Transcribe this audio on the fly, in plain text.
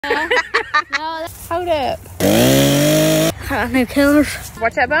No, hold up. No killers.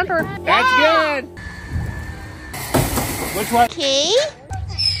 Watch that bumper. That's good. Which one? Key?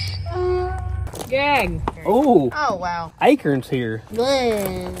 Gang. Oh. Oh, wow. Acorns here.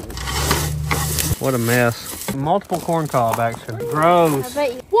 Good. What a mess. Multiple corn cob action. Gross. I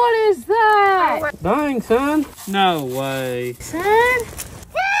bet you. What is that? Dang, son. No way. Son?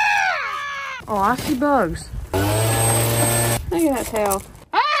 Oh, I see bugs. Look at that tail.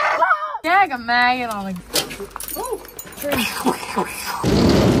 Jag a maggot on a tree.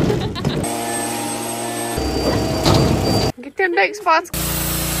 Get them big spots.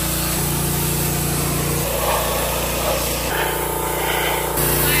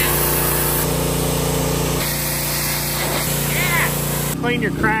 Clean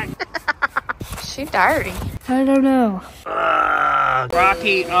your crack. She dirty. I don't know.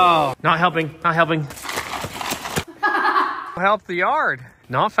 Rocky. Oh, not helping. Not helping. Help the yard.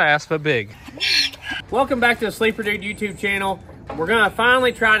 Not fast, but big. Welcome back to the Sleeper Dude YouTube channel. We're gonna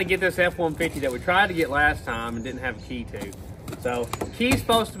finally try to get this F-150 that we tried to get last time and didn't have a key to. So, key's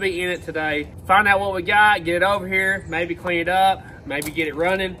supposed to be in it today. Find out what we got, get it over here, maybe clean it up, maybe get it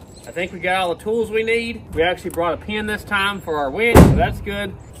running. I think we got all the tools we need. We actually brought a pin this time for our winch, so that's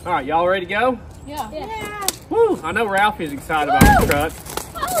good. All right, y'all ready to go? Yeah. Woo! I know Ralphie's excited about this truck.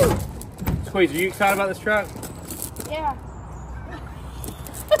 Woo! Squeeze, are you excited about this truck? Yeah.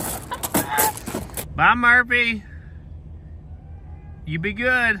 Bye, Murphy. You be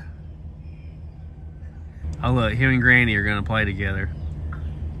good. Oh, look, him and Granny are gonna play together.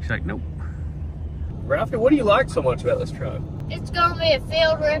 She's like, nope. Ralphie, what do you like so much about this truck? It's gonna be a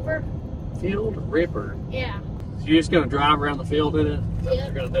field ripper. Field ripper. Yeah. So you're just gonna drive around the field in it? Is that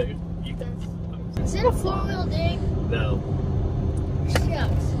what you're gonna do? Is it a four-wheel dig? No.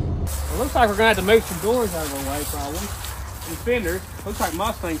 Shucks. It looks like we're gonna have to move some doors out of our way, probably. And fenders. Looks like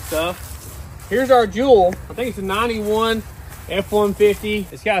Mustang stuff. Here's our Jewel. I think it's a 91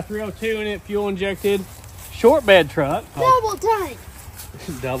 F-150. It's got a 302 in it, fuel injected. Short bed truck. Double tank.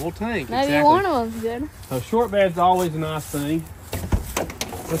 Double tank. Maybe exactly. one of them's good. So short bed's always a nice thing.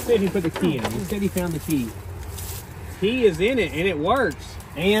 Let's see if he put the key in. He said he found the key. Key is in it and it works.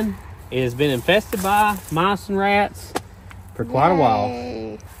 And it has been infested by mice and rats for quite a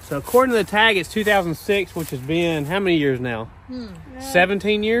while. So according to the tag, it's 2006, which has been how many years now?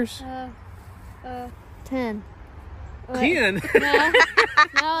 17 years? 10. 10? No,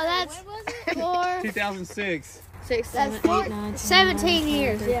 that's 4. 2006. 6, 7, 8, 9, 17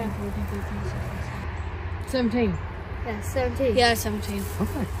 years. Yeah. 17. Yeah, 17. Yeah, 17.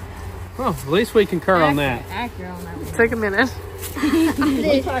 Okay. Well, at least we concur on that. Accurate on that one. Took a minute.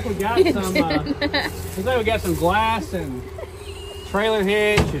 Looks like we got some. Looks like we got some glass and trailer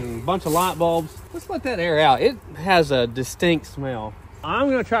hitch and a bunch of light bulbs. Let's let that air out. It has a distinct smell.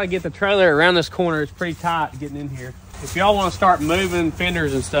 I'm gonna try to get the trailer around this corner. It's pretty tight getting in here. If y'all want to start moving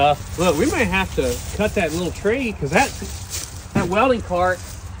fenders and stuff, look, we may have to cut that little tree because that welding cart.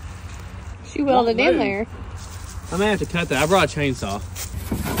 She welded in there. I may have to cut that. I brought a chainsaw.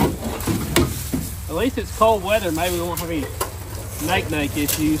 At least it's cold weather. Maybe we won't have any snake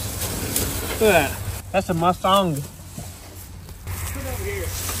issues. Look at that. That's a Mustang. Put it over here.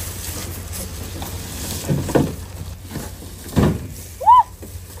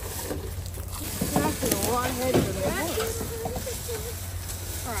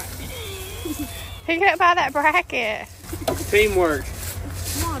 Pick it up by that bracket. Teamwork.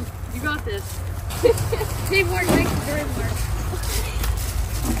 Come on, you got this. Teamwork makes the dream work.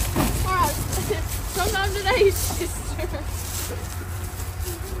 Alright, sometime today, sister.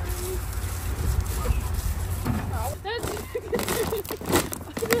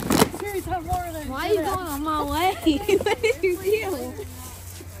 Why are you going on my way? What did you do?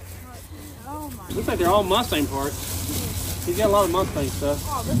 Looks like they're all Mustang parts. He's got a lot of Mustang stuff.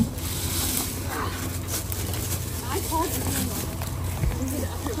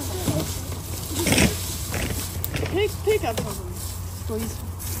 Pick up something, please.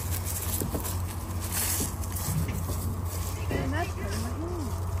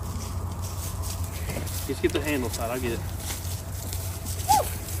 Just get the handle side. I'll get it.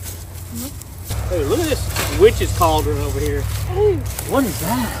 Hey, look at this witch's cauldron over here. Ooh. What is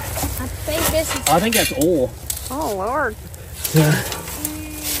that? I think this is. I think that's oil. Oh, Lord.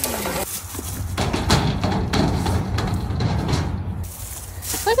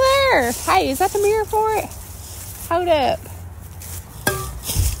 Look there. Hey, is that the mirror for it? Hold up.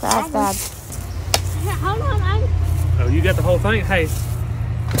 That's bad. Hold on, Oh, you got the whole thing? Hey.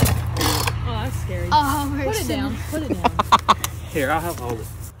 Oh, that's scary. Oh, put it down. Put it down. Here, I'll help hold it.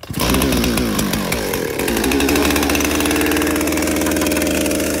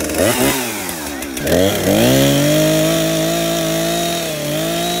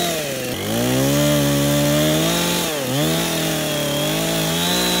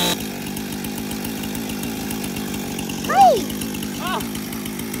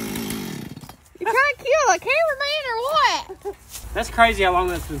 a cameraman or what? That's crazy how long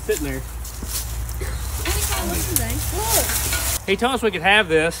that's been sitting there. He told us we could have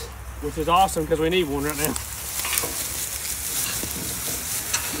this, which is awesome because we need one right now.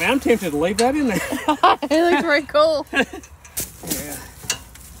 Man, I'm tempted to leave that in there. It looks very cool. Yeah.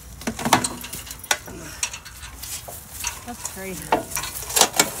 That's crazy.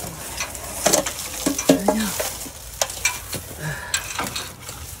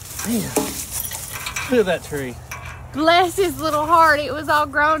 Man, look at that tree. Bless his little heart. It was all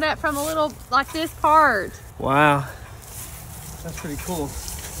grown up from a little, like this part. Wow. That's pretty cool.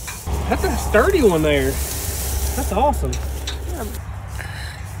 That's a sturdy one there. That's awesome.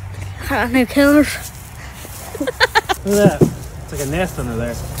 New killers. Look at that. It's like a nest under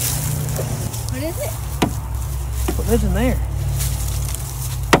there. What is it? What lives in there?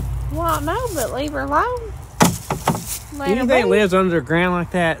 Well, I don't know, but leave her alone. Let her Anything that be. lives underground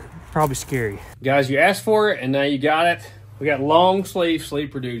like that, probably scary. Guys, you asked for it and now you got it. We got long sleeve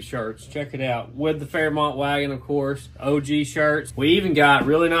Sleeper Dude shirts. Check it out. With the Fairmont wagon, of course. OG shirts. We even got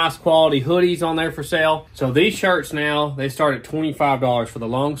really nice quality hoodies on there for sale. So these shirts now, they start at $25 for the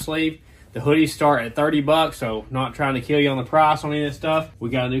long sleeve. The hoodies start at 30 bucks, so not trying to kill you on the price on any of this stuff. We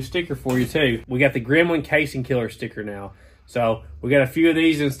got a new sticker for you too. We got the Gremlin Casing Killer sticker now. So we got a few of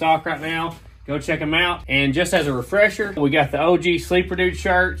these in stock right now. Go check them out. And just as a refresher, we got the OG Sleeper Dude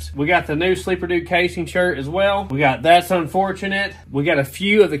shirts. We got the new Sleeper Dude casing shirt as well. We got That's Unfortunate. We got a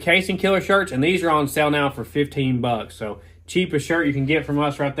few of the Casing Killer shirts, and these are on sale now for 15 bucks. So cheapest shirt you can get from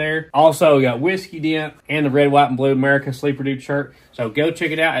us right there. Also, we got Whiskey Dent and the Red, White, and Blue America Sleeper Dude shirt. So go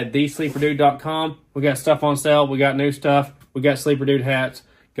check it out at thesleeperdude.com. We got stuff on sale. We got new stuff. We got Sleeper Dude hats.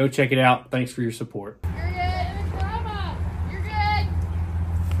 Go check it out. Thanks for your support.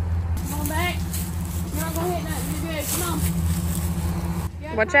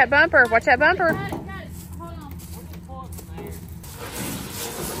 Watch that bumper. Watch that bumper. Got it. Hold on.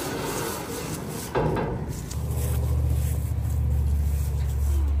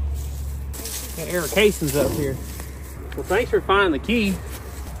 Got air casings up here. Well, thanks for finding the key.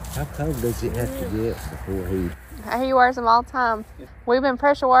 How cold does it have to get before he... He wears them all the time. We've been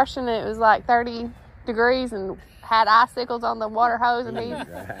pressure washing and it was like 30 degrees and had icicles on the water hose and he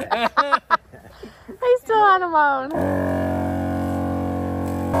still had them on.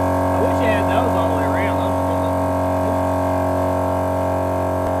 I wish you had those all the way around.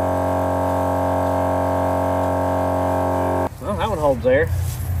 Well, that one holds there.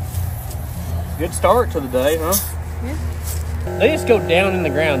 Good start to the day, huh? Yeah. They just go down in the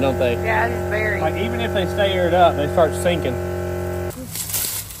ground, don't they? Yeah, it's very. Like, even if they stay aired up, they start sinking.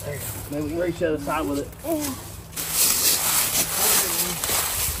 There you go. Maybe we can reach the other side with it.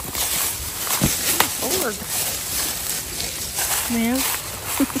 Lord. Man.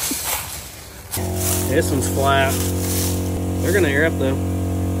 This one's flat. They're gonna air up though.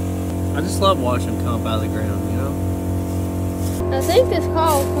 I just love watching them come up out of the ground, you know? I think this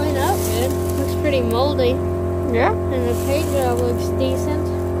car will clean up good. Looks pretty moldy. Yeah. And the paint job looks decent.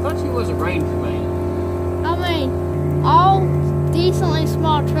 I thought you was a Ranger, man. I mean, all decently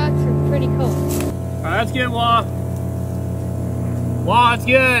small trucks are pretty cool. Alright, that's good, Wah. Wah, that's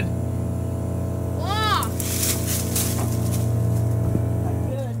good. Wow.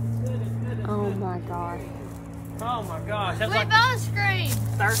 Oh my gosh. Oh my gosh, that's Flip like on the screen. the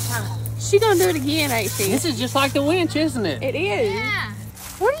third time. She gonna do it again, ain't she? This is just like the winch, isn't it? It is. Yeah.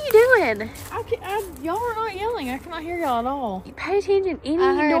 What are you doing? Y'all are not yelling. I cannot hear y'all at all. Pay attention any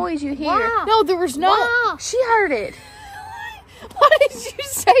I heard, noise you hear. wow. No, there was no. Wow. She heard it. Why did you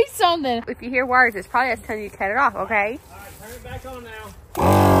say something? If you hear words, it's probably us telling you to cut it off, okay? Alright, turn it back on now.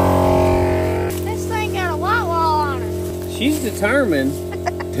 This thing got a white wall on it. She's determined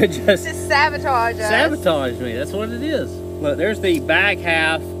to just Just sabotage us. sabotage me. That's what it is. Look, there's the back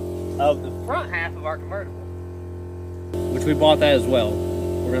half of the front half of our convertible, which we bought that as well.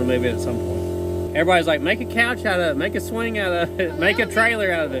 We're gonna move it at some point. Everybody's like, make a couch out of it, make a swing out of it, make a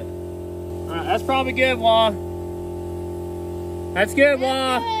trailer out of it. All right, that's probably good, Wah. That's good,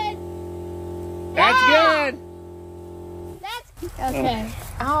 Wah. That's good. That's okay.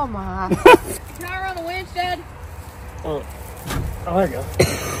 Oh my. Can I run the winch, Dad? Oh, there you go.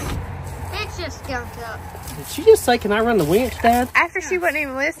 It's just skunked up. Did she just say, can I run the winch, Dad? After she wasn't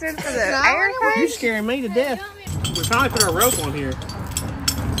even listening for the I air run You're tank? scaring me to death. We finally put our rope on here.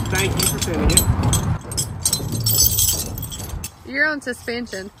 Thank you for sending it. You're on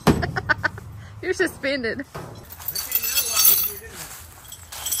suspension. You're suspended.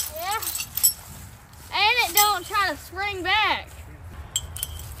 Yeah. And it don't try to spring back.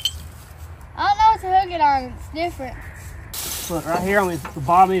 I don't know what to hook it on. It's different. Look, right here on the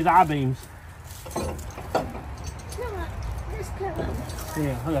bottom of these I-beams.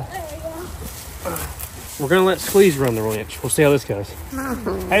 Yeah, okay. There we go. We're gonna let Squeeze run the wrench. We'll see how this goes.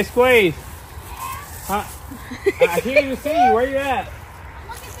 Hey, Squeeze. I can't even see you. Where you at? I'm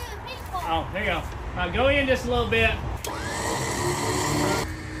looking through the peephole. Oh, there you go. Go in just a little bit.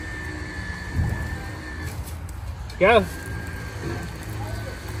 Go.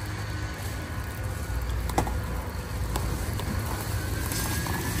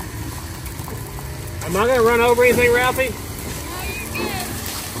 Am I gonna run over anything, Ralphie? No, you're good.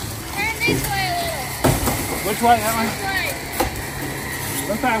 Turn this way a little. Which way? That This way? way.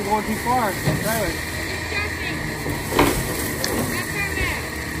 Looks like I'm going too far. Trailer. Keep jumping. Now turn back.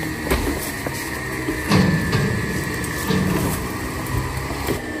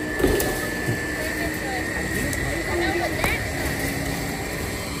 Turn this way. I know what that's on.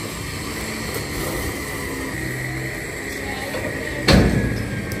 Yeah, you're good.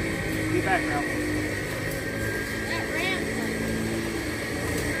 Get back, Ralphie. That ram's like,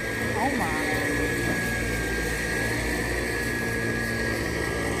 Oh my.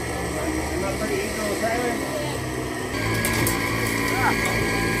 Am I pretty easy on the trailer?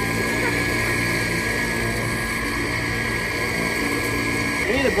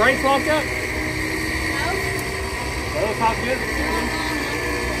 Any of the brakes locked up? no. Those pop good?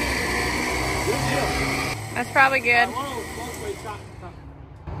 Good deal. That's probably good.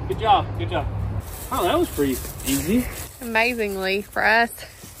 Good job, good job. Oh, that was pretty easy. Amazingly for us.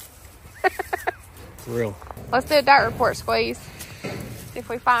 For real. Let's do a dirt report, Squeeze. See if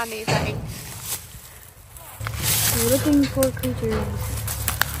we find anything. We're looking for creatures.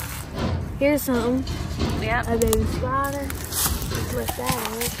 Here's something. Yep. A baby spider. What's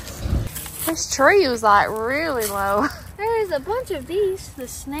that? This tree was like really low. There's a bunch of these, the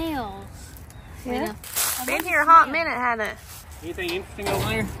snails. Yeah. A Been bunch here a of hot snails. minute, hasn't it? Anything interesting over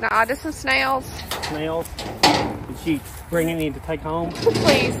there? Nah, just some snails. Snails? Did she bring any to take home?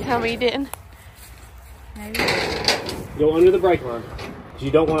 Please tell me you didn't. Maybe. Go under the brake line.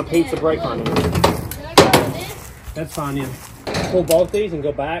 You don't want to pinch the brake line. Should I go with this? That's fine, yeah. Pull both these and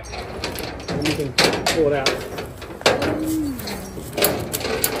go back, and you can pull it out.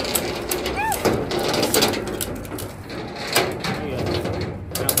 There you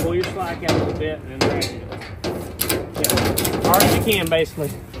go. Now pull your slack out a little bit and then drag it. Yeah, hard as you can, basically.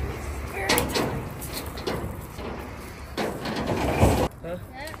 Huh?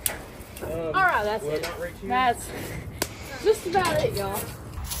 All right, that's Will it. not reach you? That's just about it, y'all.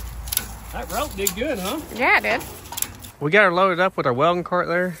 That rope did good, huh? Yeah, it did. We got her loaded up with our welding cart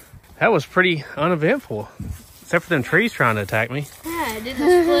there. That was pretty uneventful. Except for them trees trying to attack me. Yeah, it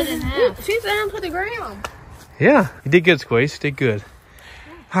didn't split in half. She's down to the ground. Yeah, you did good, Squeeze. Did good.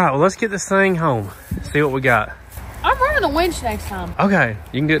 All right, well, let's get this thing home. See what we got. I'm running a winch next time. Okay,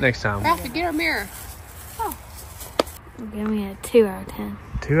 you can do it next time. I have to get her mirror. Give me a 2 out of 10.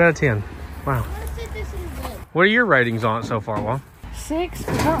 2 out of 10. Wow. Let's sit this in the book. What are your ratings on it so far, Mom? 6.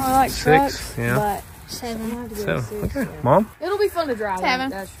 I don't really like 6, trucks, yeah. but 7. So, okay. Mom? it'll be fun to drive. 7.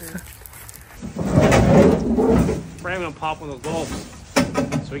 That's true. We're gonna pop one of those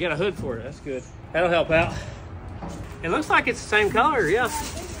bulbs. So we got a hood for it. That's good. That'll help out. It looks like it's the same color, yeah.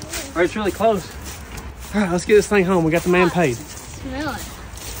 Or it's really close. All right, let's get this thing home. We got the man paid. Smell it.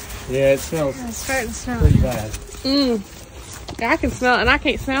 Yeah, it smells I'm starting to smell pretty it. bad. I can smell it, and I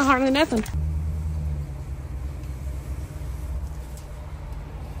can't smell hardly nothing.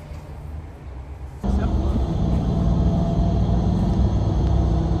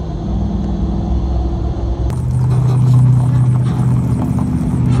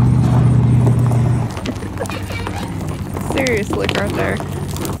 Serious look right there.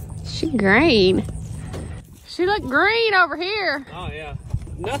 She green. She look green over here. Oh, yeah.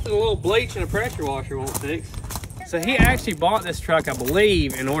 Nothing a little bleach and a pressure washer won't fix. So he actually bought this truck, I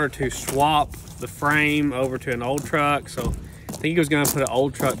believe, in order to swap the frame over to an old truck. So I think he was going to put an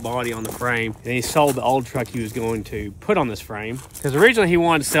old truck body on the frame, and he sold the old truck he was going to put on this frame. Because originally he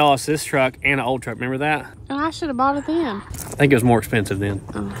wanted to sell us this truck and an old truck. Remember that? And I should have bought it then. I think it was more expensive then.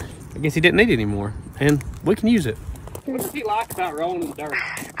 Oh. I guess he didn't need it anymore, and we can use it. What does he like about rolling in the dirt?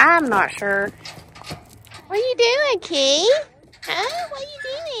 I'm not sure. What are you doing, Key? Huh? What are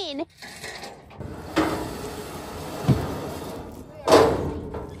you doing?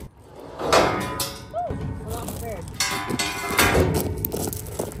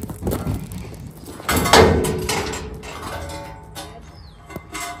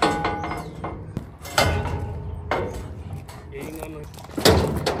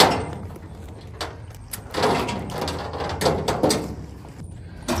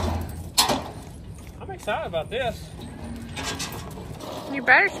 I'm excited about this. You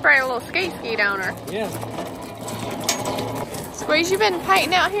better spray a little skeet on her. Yeah. Squeeze, you been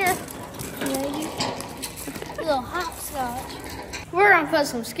painting out here? Maybe. A little hopscotch. We're gonna put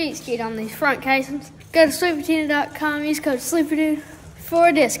some skeet on these front casings. Go to sleepertina.com, use code SLEEPERDUDE for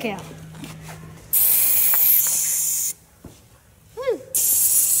a discount. Woo.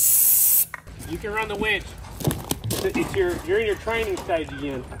 You can run the winch. You're in your training stage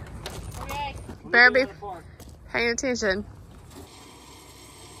again. Okay. Better be paying attention.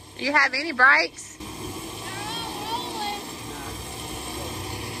 Do you have any brakes?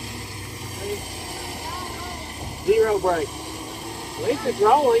 Zero brake. At least it's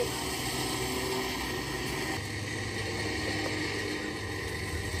rolling.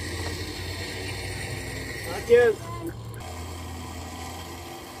 Not good.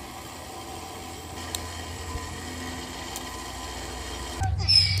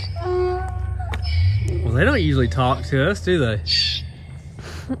 Well, they don't usually talk to us, do they?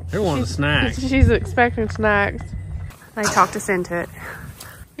 They're wanting snacks. She's expecting snacks. They talked us into it.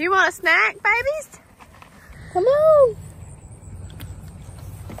 You want a snack, babies? Come on.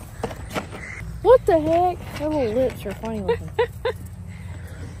 What the heck? Their little lips are funny looking.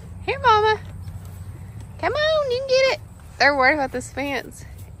 Here, Mama. Come on, you can get it. They're worried about this fence.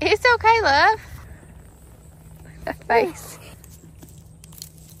 It's okay, love. Look at that face.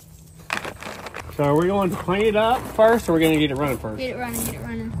 So are we going to clean it up first, or are we going to get it running first? Get it running, get it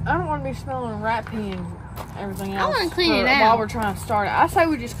running. I don't want to be smelling rat pee and everything else. I want to clean it out. While we're trying to start it. I say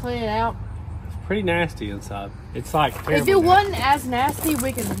we just clean it out. It's pretty nasty inside. It's like If terrible it wasn't as nasty,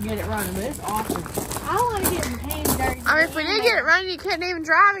 we can get it running, but it's awesome. I want to get my hands dirty. I mean, if we did get it running, you couldn't even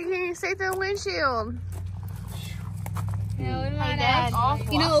drive it. You can't even see through the windshield. Yeah, we might That's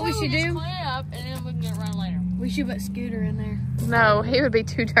awful. You know what we should do? Clean it up and then we can get it running later. We should put Scooter in there. No, he would be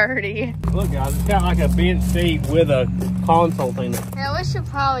too dirty. Look, guys, it's got like a bench seat with a console thing. Yeah, we should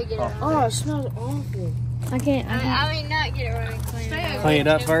probably get it running. Oh, it smells awful. I can't. I mean, not get it running. Clean it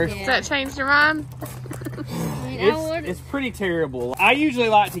up first. Does that change your mind? I mean, It's pretty terrible. I usually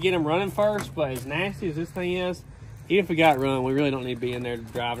like to get them running first, but as nasty as this thing is, even if we got it running, we really don't need to be in there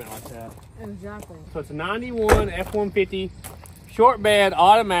driving it like that. Exactly. So it's a 91 F-150 short bed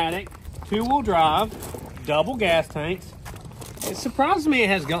automatic, 2-wheel drive, double gas tanks. It surprises me it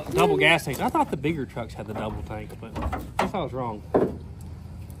has double gas tanks. I thought the bigger trucks had the double tanks, but I guess I was wrong.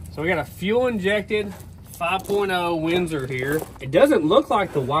 So we got a fuel injected 5.0 Windsor here. It doesn't look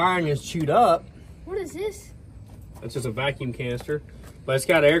like the wiring is chewed up. What is this? It's just a vacuum canister, but it's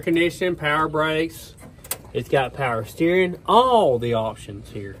got air conditioning, power brakes. It's got power steering, all the options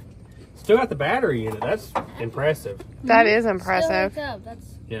here. Still got the battery in it. That's impressive. That is impressive. Still hooked up. That's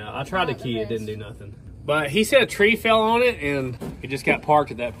Yeah, I tried the key. It didn't do nothing. But he said a tree fell on it, and it just got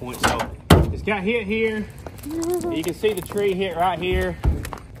parked at that point. So it's got hit here. You can see the tree hit right here.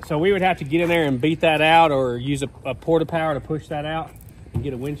 So we would have to get in there and beat that out, or use a porta power to push that out and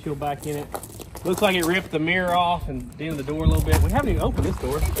get a windshield back in it. Looks like it ripped the mirror off and dented the door a little bit. We haven't even opened this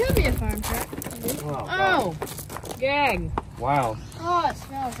door. It could be a farm truck. Oh, Gag. wow. Oh, it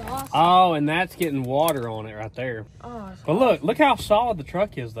smells awesome. Oh, and that's getting water on it right there. Oh, But look how solid the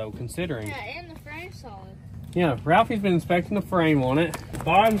truck is, though, considering. Yeah, and the frame's solid. Yeah, Ralphie's been inspecting the frame on it.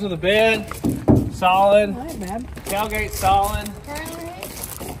 Bottoms of the bed, solid. hey, man. Tailgate, solid. Currently?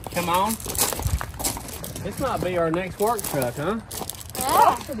 Come on. This might be our next work truck, huh?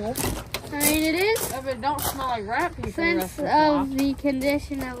 Yeah. I mean, it is. If it don't smell like rat pee for the Sense rest of the time. of the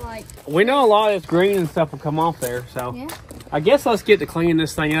condition of like. We know a lot of this green and stuff will come off there, so. Yeah. I guess let's get to cleaning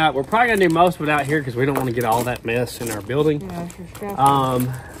this thing up. We're probably gonna do most of it out here because we don't want to get all that mess in our building. Yeah, it's just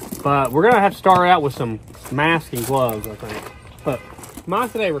stressful. But we're gonna have to start out with some masks and gloves, I think. But mine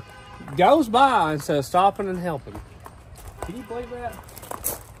today goes by instead of stopping and helping. Can you believe that?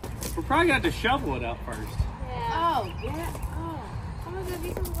 We're probably gonna have to shovel it up first. Yeah. Oh, yeah. Oh. I'm gonna go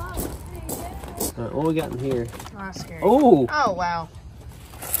get some gloves. What we got in here? Oh, that's scary. Oh. Oh, wow.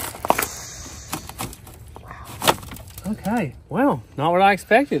 Okay. Well, not what I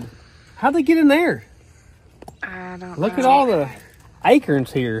expected. How'd they get in there? I don't Look know. at all the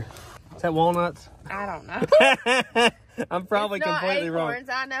acorns here. Is that walnuts? I don't know. I'm probably It's not completely wrong. acorns,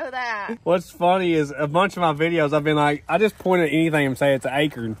 I know that. What's funny is a bunch of my videos, I've been like, I just point at anything and say it's an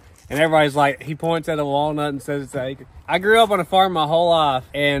acorn. And everybody's like, he points at a walnut and says it's an acorn. I grew up on a farm my whole life,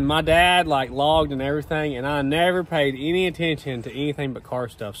 and my dad like logged and everything, and I never paid any attention to anything but car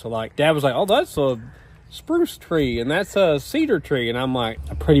stuff. So like, Dad was like, oh, that's a spruce tree, and that's a cedar tree. And I'm like,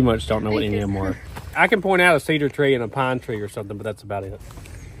 I pretty much don't know what any of them are. I can point out a cedar tree and a pine tree or something, but that's about it.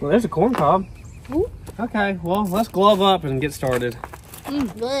 Well, there's a corn cob. Ooh. Okay, well, let's glove up and get started.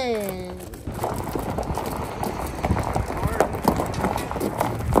 Good.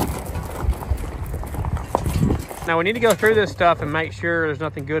 Now we need to go through this stuff and make sure there's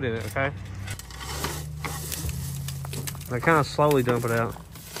nothing good in it, okay? I kind of slowly dump it out.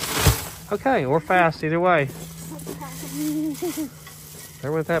 Okay, or fast, either way.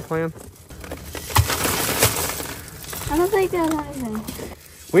 There went that plan. I don't think that's anything.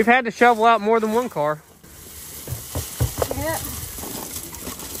 We've had to shovel out more than one car. Yep.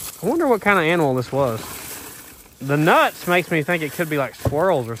 I wonder what kind of animal this was. The nuts makes me think it could be like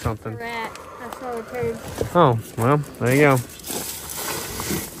squirrels or something. Rat. I saw a turd. Oh, well, there you go.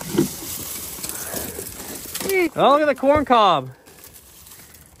 Oh, look at the corn cob.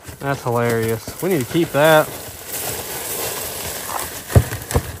 That's hilarious. We need to keep that.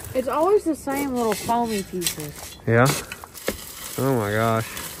 It's always the same little foamy pieces. Yeah. Oh my gosh.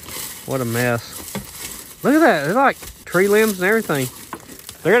 What a mess. Look at that. They're like tree limbs and everything.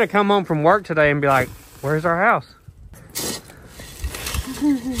 They're going to come home from work today and be like, where's our house?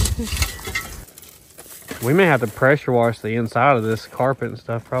 We may have to pressure wash the inside of this carpet and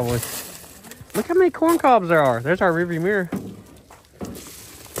stuff probably. Look how many corn cobs there are. There's our rearview mirror.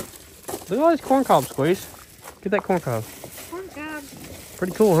 Look at all these corn cobs, Squeeze. Get that corn cob. Corn cob.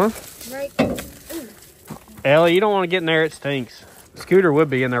 Pretty cool, huh? Right. Ellie, you don't want to get in there. It stinks. Scooter would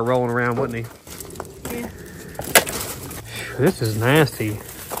be in there rolling around, wouldn't he? Yeah. This is nasty.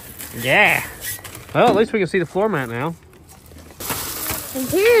 Yeah. Well, at least we can see the floor mat now. The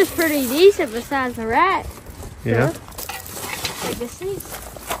interior's pretty decent besides the rat. Yeah. Like the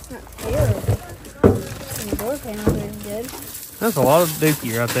seats. Not terrible. And the door panels are good. That's a lot of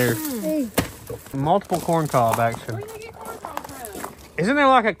dookie right there. Hey. Multiple corn cob, actually. Isn't there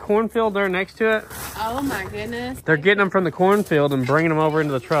like a cornfield there next to it? Oh my goodness. They're getting them from the cornfield and bringing them over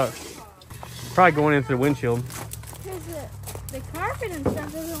into the truck. Probably going into the windshield. Because the carpet and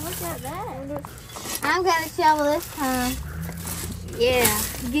stuff doesn't look that bad. I'm gonna shovel this time. Yeah,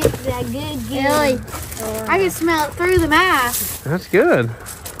 get that good Ellie, I can smell it through the mask. That's good.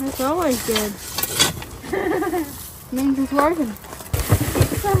 That's always good. Means it's working.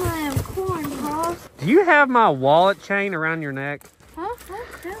 Some of them corn cobs. Do you have my wallet chain around your neck? Huh?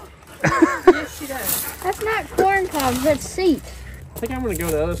 No. Yes, she does. That's not corn cobs, that's seats. I think I'm going to go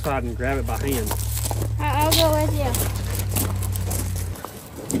to the other side and grab it by hand. I'll go with you.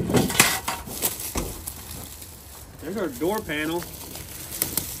 There's our door panel.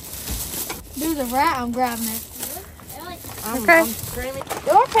 Do the rat, I'm grabbing it. Okay. I'm screaming.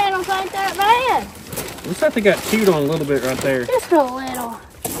 Door panels ain't that bad. Looks like they got chewed on a little bit right there. Just a little.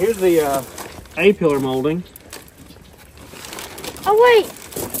 Here's the A-pillar molding. Oh wait,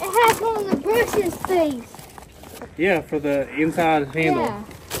 it has one of the brushes things. Yeah, for the inside handle. Yeah.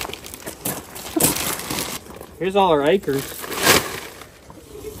 Here's all our acres.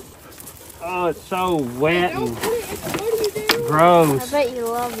 Oh, it's so wet and gross. I bet you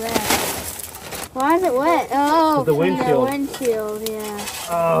love that. Why is it wet? Oh, The windshield. Yeah, windshield, yeah.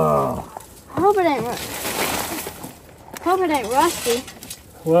 Oh. I hope it ain't rusty.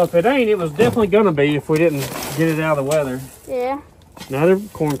 Well, if it ain't, it was definitely gonna be if we didn't get it out of the weather. Yeah. Another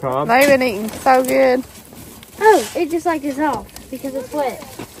corn cob. They've been eating so good. Oh, it just like is off because it's wet.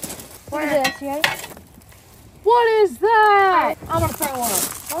 What is this, right? What is that? I'm gonna throw one up.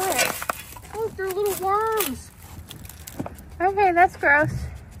 What? Oh, they're little worms. Okay, that's gross.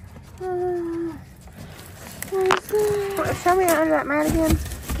 What is that? Show me under that mat again.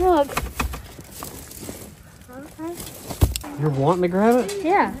 Look. You're wanting to grab it?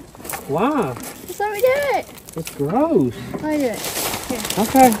 Yeah. Why? Just let me do it. It's gross. Let me do it.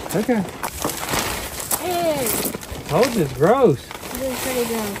 Okay. Hey. Told you it's gross. It is pretty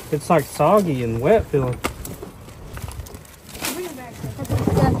good. It's like soggy and wet feeling.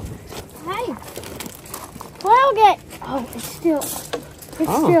 Hey. 12 gauge. Oh, it's still. I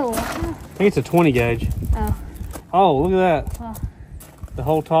think it's a 20 gauge. Oh. Oh, look at that. Oh. The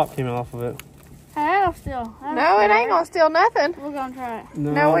whole top came off of it. Hey, that'll still. No, it ain't gonna steal nothing. We're gonna try it.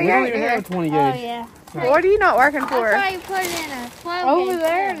 No, we don't ain't even here. have a 20 Oh, gauge. yeah. What are you not working I for? thought you put it in a 12 Over gauge.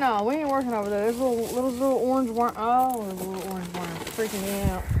 there? No, we ain't working over there. There's little orange worm. Oh, there's a little orange worm. Freaking me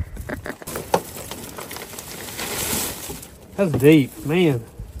out. That's deep, man.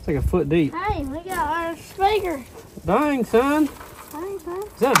 It's like a foot deep. Hey, we got our speaker. Dang, son. Hey, son.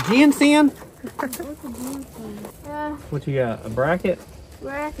 Is that a ginseng? What's a ginseng? What you got? A bracket?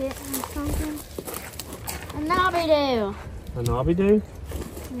 Bracket or something. A knobby do. A knobby do?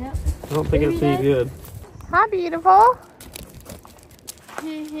 Yep. I don't think it's any good. Hi, beautiful.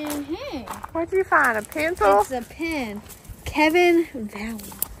 Hey. What'd you find? A pencil? It's a pen. Kevin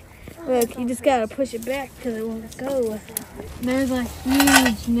Valley. Look, you just gotta push it back because it won't go with it. There's a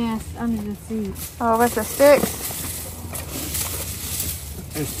huge nest under the seat. Oh, with the sticks.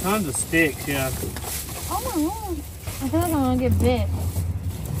 There's tons of sticks, yeah. Oh my lord. I feel like I'm gonna get bit.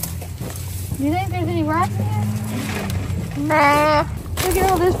 Do you think there's any rats in here? Nah. Look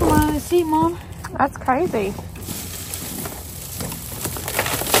at all this from under the seat, Mom. That's crazy.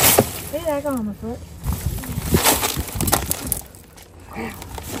 See that got on my foot.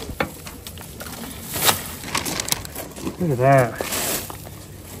 Look at that.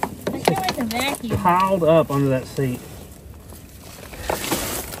 I can't wait to vacuum. Piled up under that seat.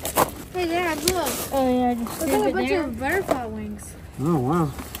 Hey, Dad, look. Oh, yeah, just look at a bunch of butterfly wings. Oh,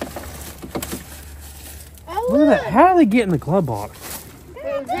 wow. Oh, Look at that. How do they get in the glove box?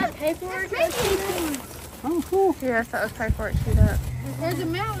 Wait, is that paperwork? Oh, cool. Yes, that was paperwork chewed up. There's a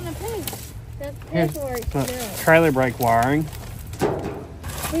mountain of poop. That's Here's paperwork. trailer brake wiring.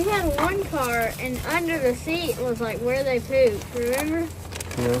 We had one car, and under the seat was like where they pooped. Remember?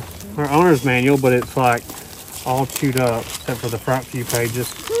 Yeah. Our owner's manual, but it's like all chewed up except for the front few pages.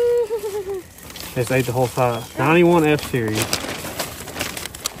 It's ate the whole side. 91 F series.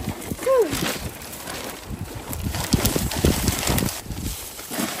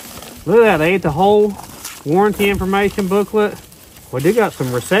 Look at that, they ate the whole warranty information booklet. We do got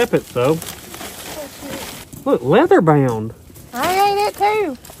some recipients though. Look, leather bound. I ate it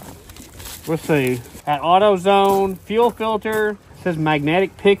too. Let's see. At AutoZone, fuel filter, it says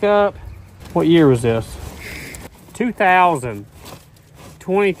magnetic pickup. What year was this? 2000.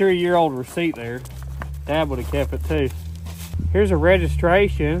 23-year-old receipt there. Dad would have kept it too. Here's a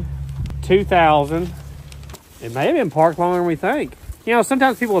registration. 2000. It may have been parked longer than we think. You know,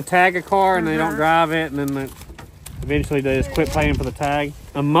 sometimes people will tag a car and they don't drive it, and then eventually they just quit paying for the tag.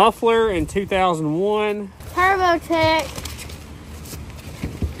 A muffler in 2001. TurboTech.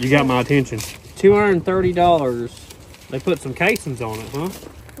 You got my attention. $230. They put some casings on it, huh?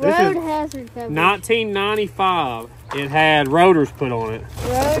 Road hazard coverage. 1995. It had rotors put on it.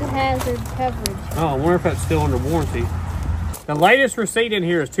 Road hazard coverage. Oh, I wonder if that's still under warranty. The latest receipt in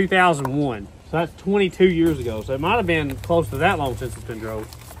here is 2001. So that's 22 years ago. So it might have been close to that long since it's been drove.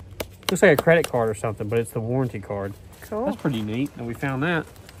 Looks like a credit card or something, but it's the warranty card. Cool. That's pretty neat that we found that.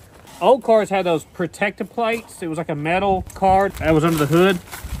 Old cars had those protective plates. It was like a metal card that was under the hood.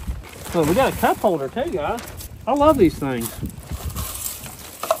 Look, we got a cup holder too, guys. I love these things.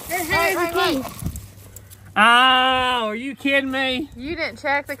 There's the key. Oh, are you kidding me? You didn't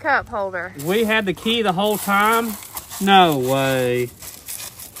check the cup holder. We had the key the whole time? No way.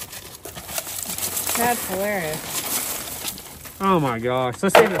 That's hilarious. Oh my gosh.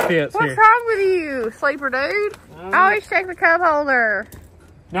 Let's see if it fits What's here. wrong with you, sleeper dude? I always check the cup holder.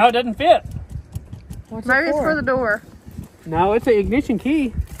 No, it doesn't fit. Maybe it's for the door. No, it's an ignition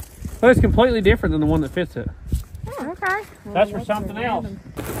key. But it's completely different than the one that fits it. Oh, okay. That's for something else.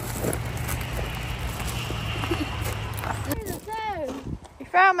 You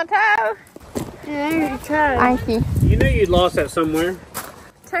found my toe? Yeah, there's your toe. Thank you. You knew you'd lost that somewhere.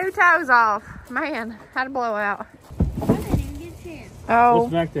 2 toes off. Man, had a blowout. I didn't even get a chance. Oh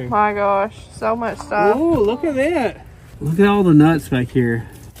What's back there? my gosh, so much stuff. Oh, look at that. Look at all the nuts back here.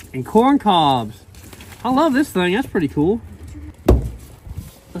 And corn cobs. I love this thing. That's pretty cool.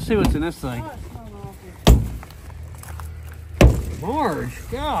 Let's see what's in this thing. Marge,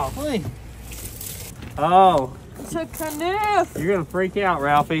 golly. Oh, It's a canoe. you're gonna freak out,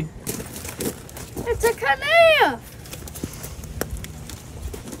 Ralphie. It's a canoe.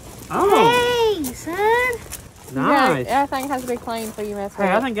 Oh, Hey, son. nice. That thing has to be clean so you mess with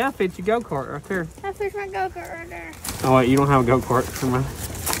Hey, I it. think that fits your go-kart right there. I pushed my go-kart right there. Oh wait, you don't have a go-kart. Never mind.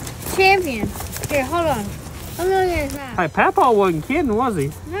 Champion. Here, hold on. I'm looking at his mouth. Hey, Papa wasn't kidding, was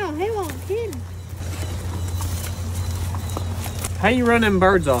he? No, he won't kid. How you run them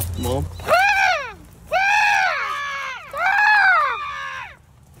birds off, Mom?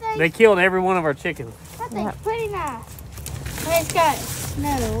 They killed every one of our chickens. That thing's pretty nice. But it's got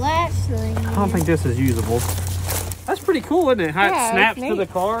another latch thing. I don't think this is usable. That's pretty cool, isn't it? How Yeah, it it's snaps to neat. the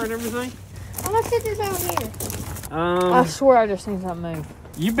car and everything. I'm gonna sit this over here. I swear I just seen something move.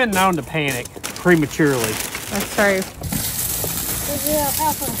 You've been known to panic prematurely. That's true. Look it up,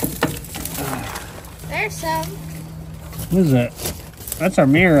 Alpha. There's some. What is that? That's our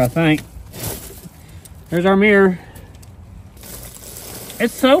mirror, I think. There's our mirror.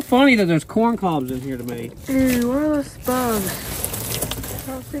 It's so funny that there's corn cobs in here to me. Ew, what are those bugs?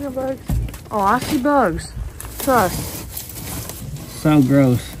 I don't see no bugs. Oh, I see bugs. Trust. So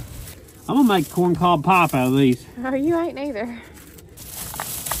gross. I'm gonna make corn cob pop out of these. No, you ain't neither.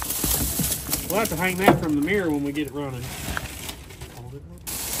 We'll have to hang that from the mirror when we get it running.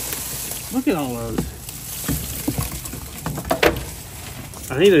 Look at all those.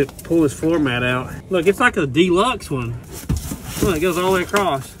 I need to pull this floor mat out. Look, it's like a deluxe one. Look, it goes all the way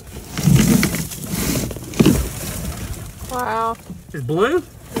across. Wow. It's blue?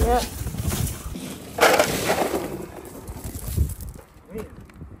 Yep. Man,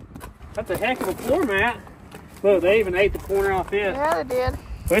 that's a heck of a floor mat. Look, they even ate the corner off it. Yeah, they did.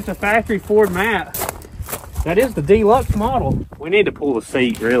 So it's a factory Ford mat. That is the deluxe model. We need to pull the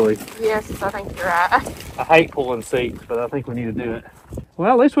seat, really. Yes, I think you're right. I hate pulling seats, but I think we need to do it.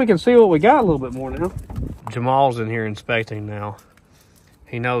 Well, at least we can see what we got a little bit more now. Jamal's in here inspecting now.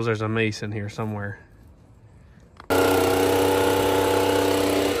 He knows there's a meese in here somewhere.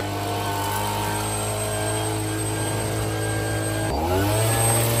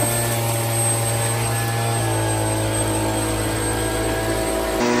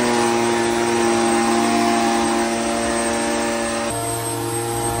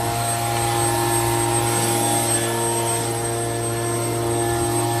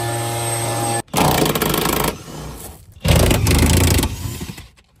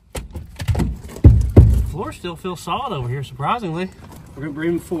 Floor still feels solid over here, surprisingly. We're gonna bring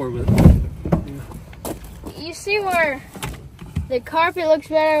him forward with it. You see where the carpet looks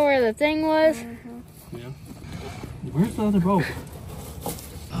better where the thing was? Yeah. Where's the other bolt?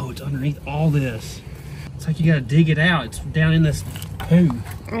 Oh, it's underneath all this. It's like you gotta dig it out. It's down in this poo.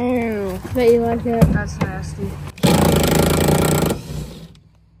 Ew. Bet you like that. That's nasty.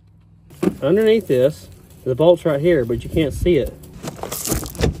 Underneath this, the bolt's right here, but you can't see it.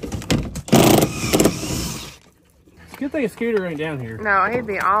 Good thing a scooter ain't down here. No, he'd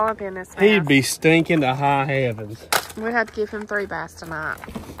be all up in this mess. He'd be stinking to high heavens. We'd have to give him 3 baths tonight.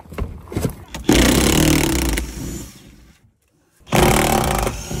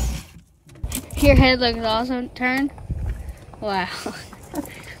 Your head looks awesome. Turn. Wow.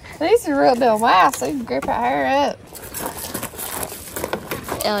 These are real deal mice. They can grip our hair up.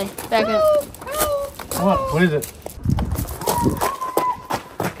 Ellie, back up. What? What is it?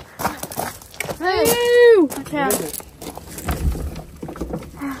 Move. Watch out.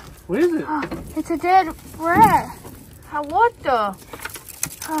 What is it? It's a dead rat. What the?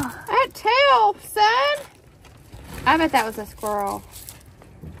 That tail, son. I bet that was a squirrel.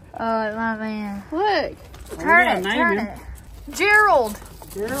 Oh, my man. Look. Turn it. Gerald.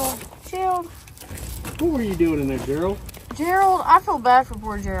 Gerald? Gerald. What were you doing in there, Gerald? Gerald, I feel bad for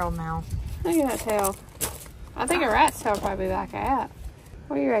poor Gerald now. Look at that tail. I think a rat's tail probably back out.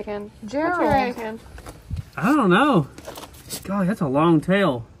 What do you reckon? Gerald. What do you reckon? I don't know. God, that's a long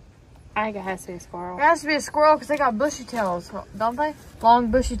tail. I think it has to be a squirrel. It has to be a squirrel because they got bushy tails, don't they? Long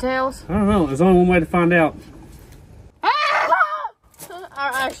bushy tails. I don't know. There's only one way to find out.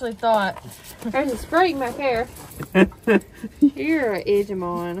 I actually thought. There's a spring back there. You're an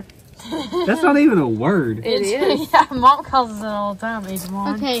Edgemon. That's not even a word. It is. Yeah, Mom calls us it all the time,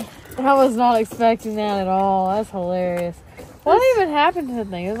 Edgemon. Okay. I was not expecting that at all. That's hilarious. What even happened to the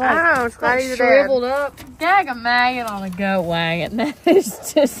thing? It was like, I don't know. It's glad he's shriveled up. Gag a maggot on a goat wagon. That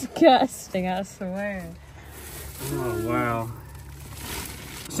is disgusting, I swear. Oh, wow.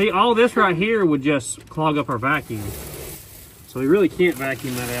 See, all this right here would just clog up our vacuum. So we really can't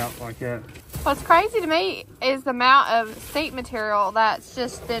vacuum that out like that. What's crazy to me is the amount of seat material that's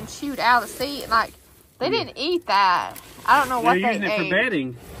just been chewed out of the seat. Like, they didn't eat that. I don't know what they using it for ate.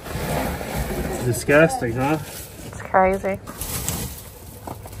 bedding. It's disgusting, huh? It's crazy.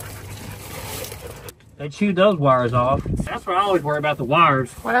 They chewed those wires off. That's what I always worry about, the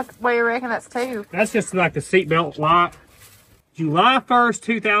wires. What do you reckon that's to? That's just like the seatbelt light. July 1st,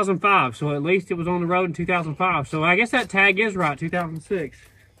 2005. So at least it was on the road in 2005. So I guess that tag is right, 2006.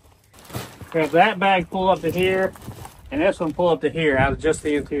 Have that bag pull up to here, and this one pull up to here out of just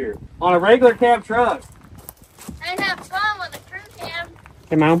the interior. On a regular cab truck. And have fun with the crew cab.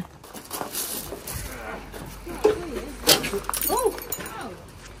 Hey, Mom.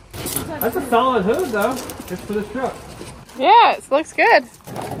 That's a solid hood, though, just for this truck. Yeah, it looks good.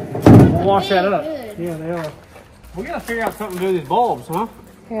 We'll wash that up. Yeah, they are. We gotta figure out something to do with these bulbs, huh?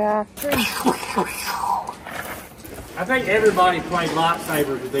 Yeah. I think everybody played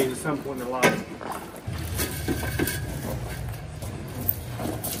lightsabers with these at some point in their life.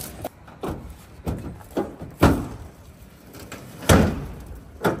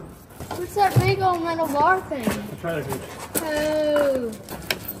 What's that big old metal bar thing? I'll try to do. Oh.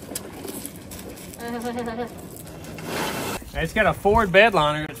 It's got a Ford bed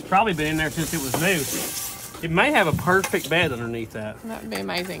liner. It's probably been in there since it was new. It may have a perfect bed underneath that. That would be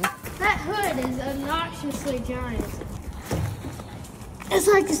amazing. That hood is obnoxiously giant. It's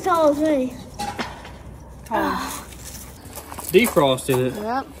like as tall as me. Defrost in it.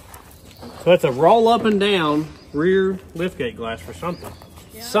 Yep. So it's a roll up and down rear liftgate glass for something.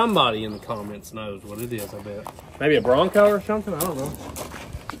 Yeah. Somebody in the comments knows what it is, I bet. Maybe a Bronco or something? I don't know.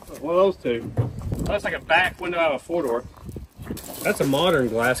 One of those two. That's like a back window out of a 4-door. That's a modern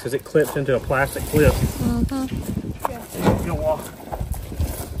glass because it clips into a plastic clip. Mm-hmm. You'll walk.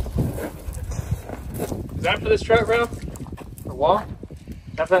 Is that for this truck, Ralph? The wall?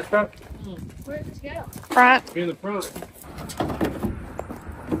 That's that truck? Where'd this go? Front. In the front.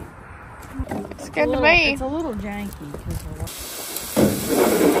 It's good to me. It's a little janky.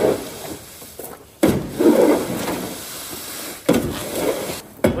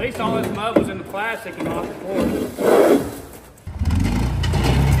 At least all this mud was in the plastic and off the floor.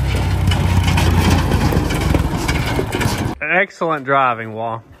 Excellent driving,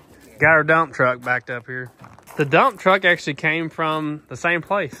 Wall. Got our dump truck backed up here. The dump truck actually came from the same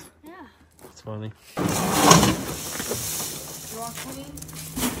place. Yeah. That's funny.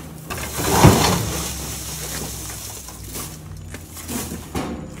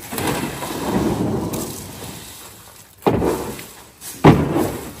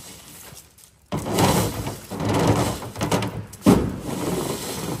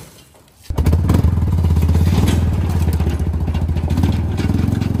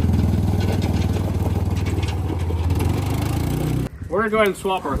 We're gonna go ahead and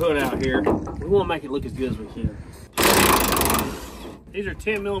swap our hood out here. We want to make it look as good as we can. These are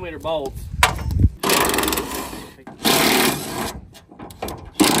 10mm bolts.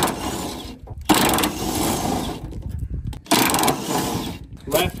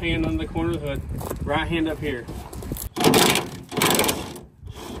 Left hand on the corner of the hood, right hand up here.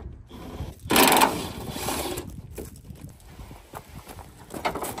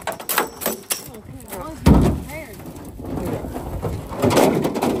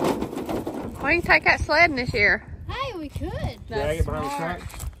 Why don't you take that sledding this year? Hey, we could. Drag it behind the truck.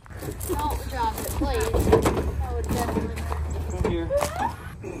 Don't drop it, please. I would definitely. Come here.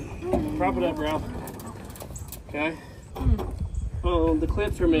 Prop it up, Ralph. Okay. Oh, the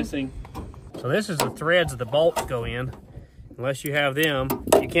clips are missing. So this is the threads that the bolts go in. Unless you have them,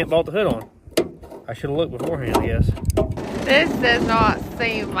 you can't bolt the hood on. I should have looked beforehand, I guess. This does not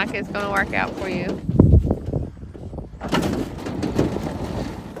seem like it's going to work out for you.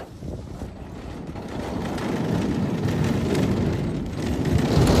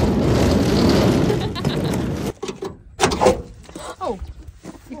 Oh,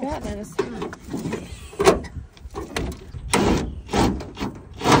 you got that.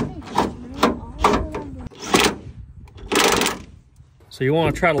 So you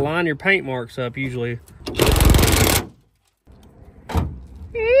want to try to line your paint marks up usually.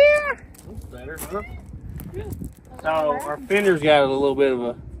 Yeah. That's better, huh? Yeah. So our fender's got a little bit of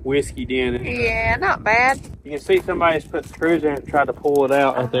a whiskey dent in it. Yeah, not bad. You can see somebody's put screws in and tried to pull it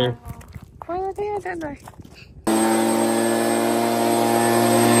out right there. Well, they did, didn't they?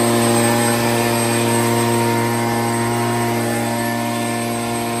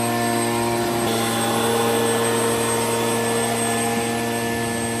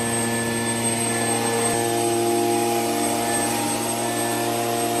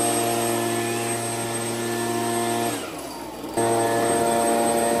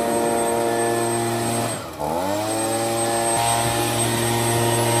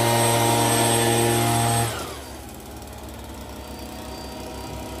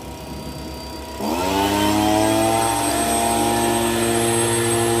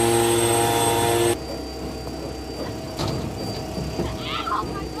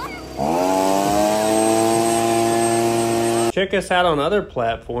 Check us out on other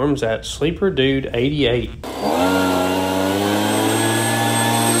platforms at Sleeper Dude 88.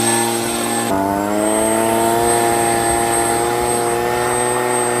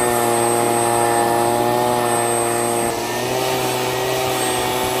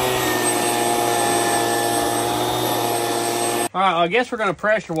 All right, I guess we're going to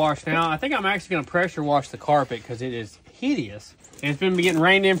pressure wash now. I think I'm actually going to pressure wash the carpet because it is hideous. And it's been getting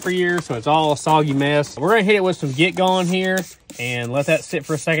rained in for years, so it's all a soggy mess. We're going to hit it with some Get Gone here and let that sit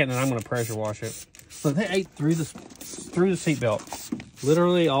for a second, and then I'm going to pressure wash it. So they ate through the seat belt.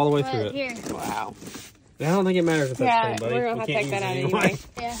 Literally all the way through it. Here. Wow. I don't think it matters if that's clean, buddy. We're going to have to take that out anyway.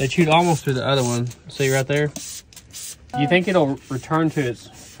 Yeah. They chewed almost through the other one. See right there? Do you think it'll return to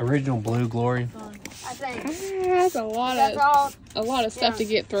its original blue glory? I think. That's a lot of stuff to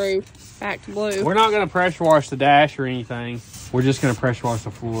get through. Back to blue. We're not going to pressure wash the dash or anything. We're just going to pressure wash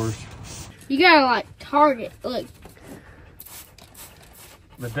the floors. You gotta like target. Look.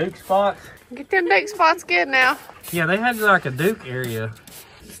 The Duke spots? Get them Duke spots good now. Yeah, they had like a Duke area.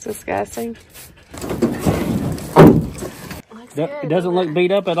 It's disgusting. It doesn't look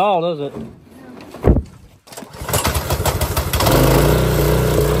beat up at all, does it?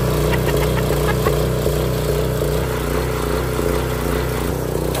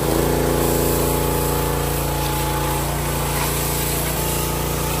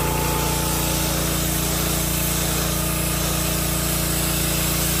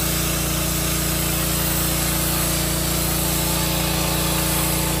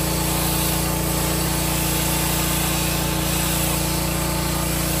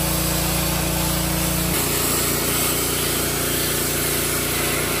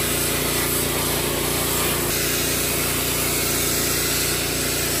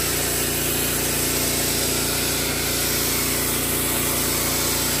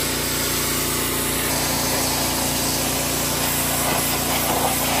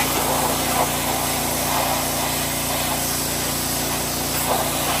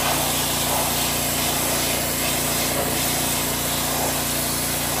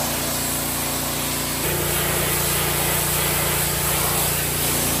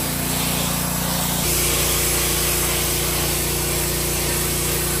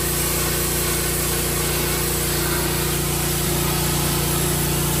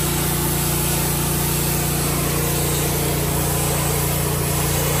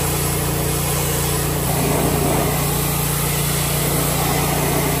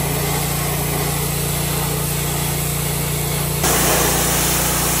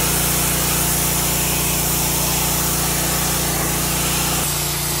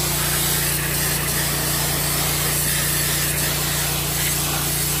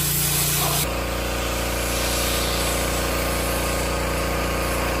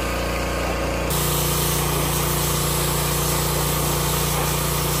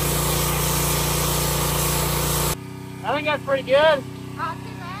 that's pretty good.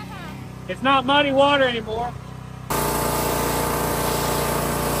 It's not muddy water anymore.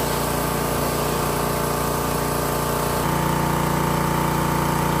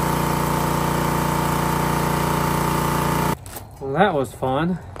 Well, that was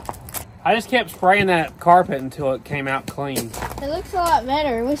fun. I just kept spraying that carpet until it came out clean. It looks a lot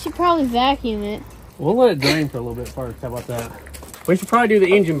better. We should probably vacuum it. We'll let it drain for a little bit first. How about that? We should probably do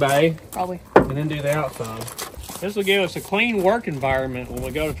the engine bay. Probably. And then do the outside. This will give us a clean work environment when we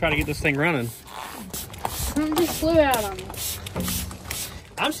go to try to get this thing running. Something just flew out on me.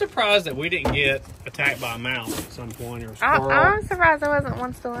 I'm surprised that we didn't get attacked by a mouse at some point or a squirrel. I'm surprised there wasn't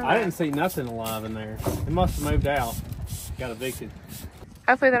one still in there. I didn't see nothing alive in there. It must have moved out. Got evicted.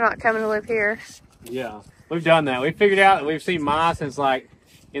 Hopefully they're not coming to live here. Yeah, we've done that. We figured out that we've seen mice and it's like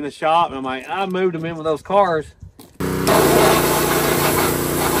in the shop, and I'm like, I moved them in with those cars.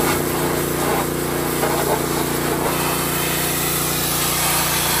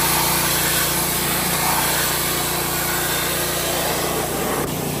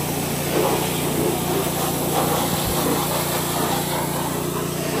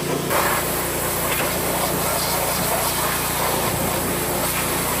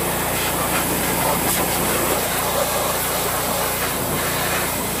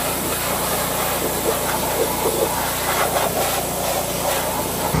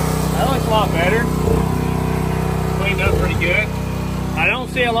 A lot better. Cleaned up pretty good. I don't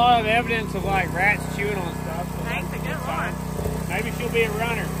see a lot of evidence of like rats chewing on stuff. So Thanks, a good one. Maybe she'll be a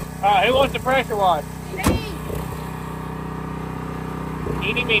runner. Who wants the pressure wash?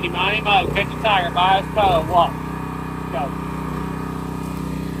 Eeny, meeny, miny, mo. Catch a tiger by his toe. Walk. Go.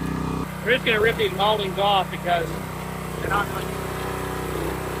 We're just gonna rip these moldings off because they're not going to.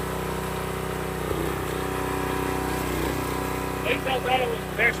 They felt that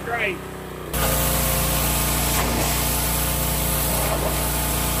they're straight.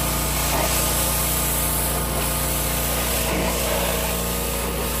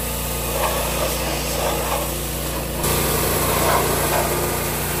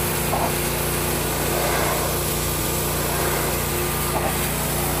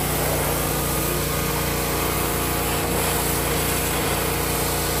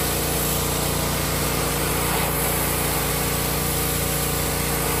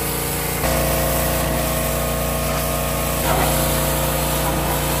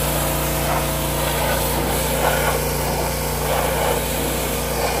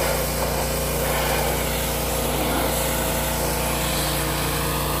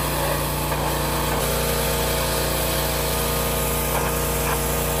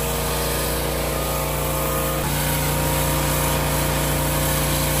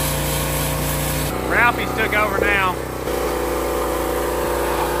 Ralphie's took over now.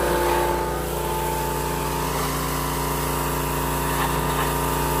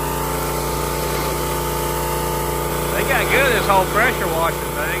 They got good at this whole pressure washing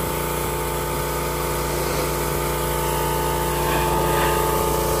thing.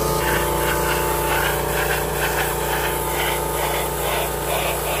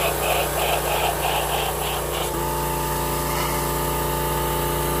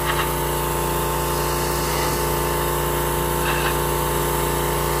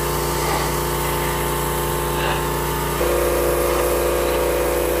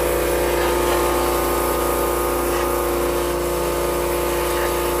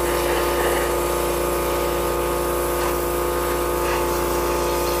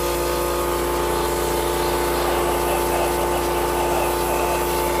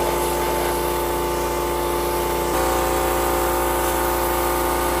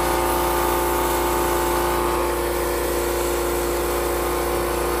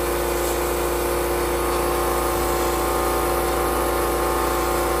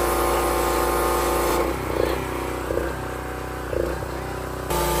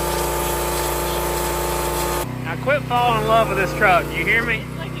 Quit falling in love with this truck. You hear me?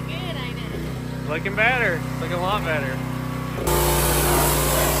 It's looking good, ain't it? Looking better. Looking a lot better.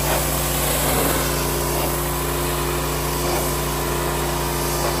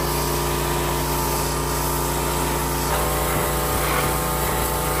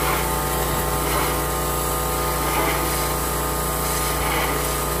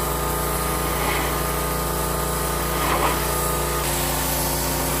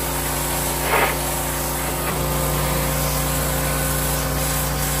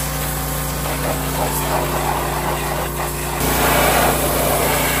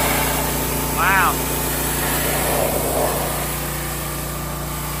 Wow.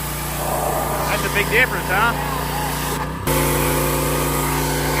 That's a big difference, huh?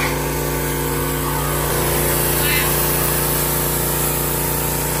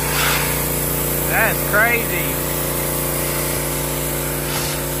 That's crazy.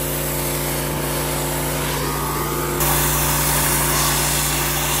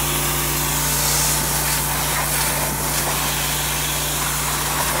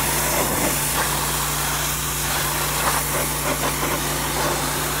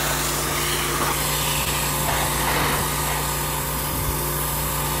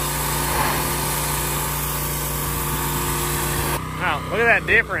 Wow, look at that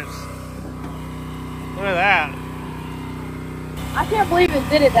difference. Look at that. I can't believe it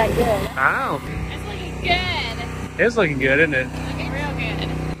did it that good. I know. It's looking good. It's looking good, isn't it? Looking real good.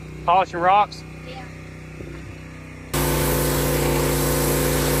 Polishing rocks. Yeah.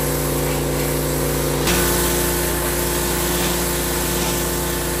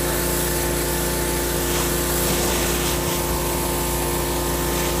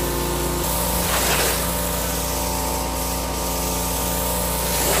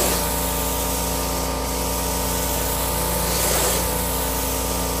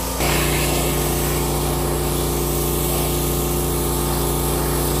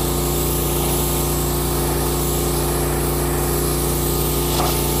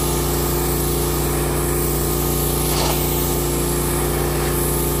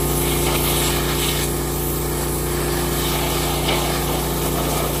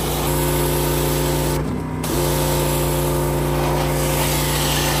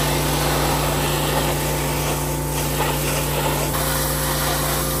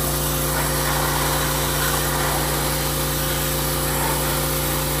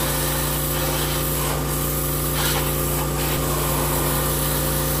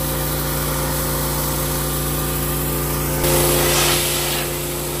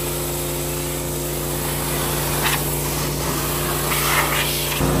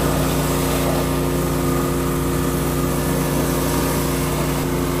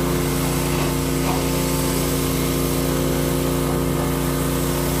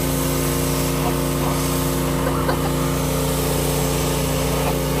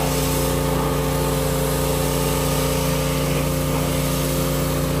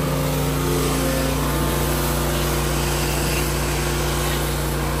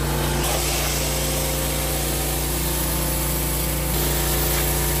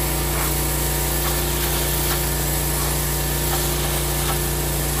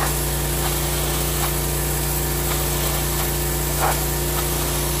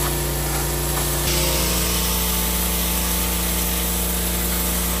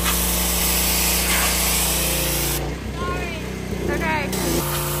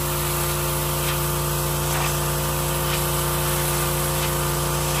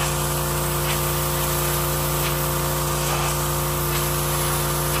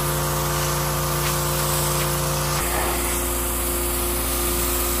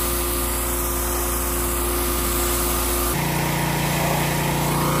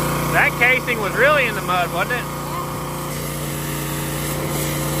 That casing was really in the mud, wasn't it?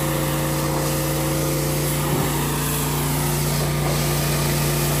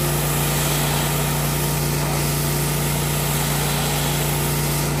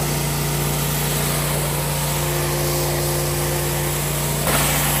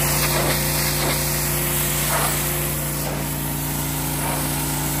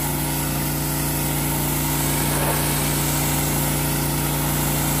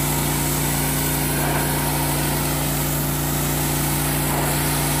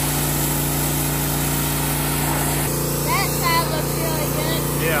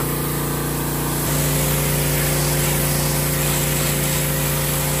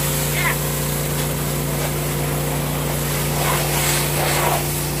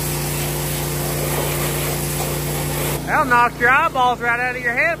 That'll knock your eyeballs right out of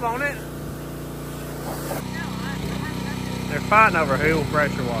your head, won't it? They're fighting over who will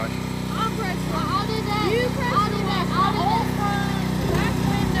pressure wash. I'll pressure wash. I'll do that. You pressure I'll do that. I'll do that. Back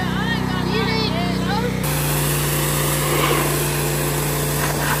window. I ain't gonna you need it.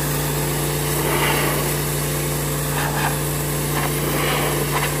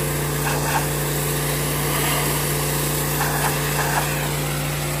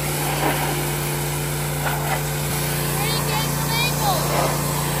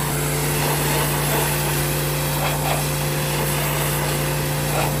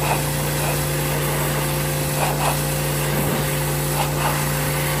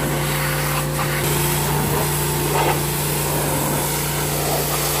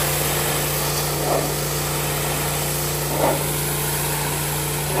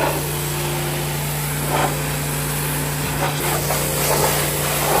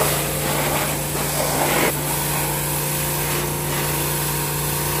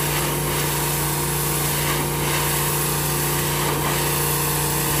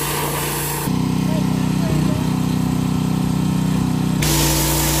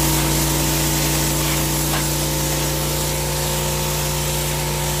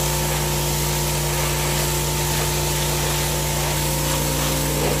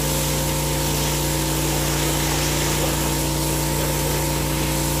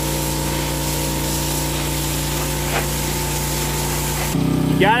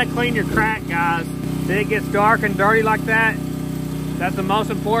 gotta clean your crack, guys. If it gets dark and dirty like that, that's the most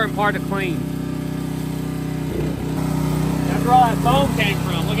important part to clean. That's where all that foam came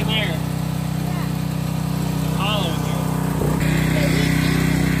from. Look in there. Hollow in there.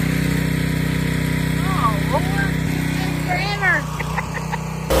 Oh, Lord. It's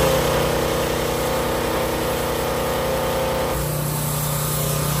forever.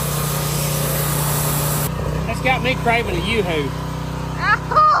 That's got me craving a yoo-hoo.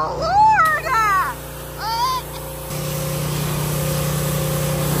 Oh, Lord.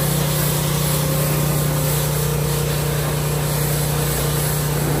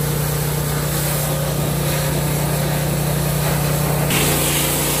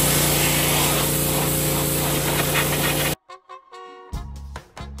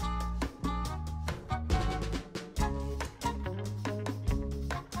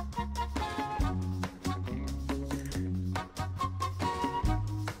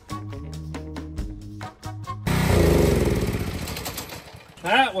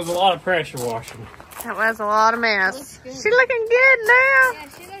 That was a lot of pressure washing. That was a lot of mess. She's looking good now. Yeah,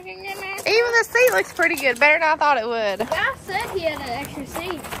 she's looking good now. Even the seat looks pretty good. Better than I thought it would. I said he had an extra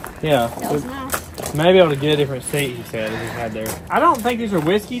seat. Yeah. That was nice. Maybe able to get a different seat, he said, if he had there. I don't think these are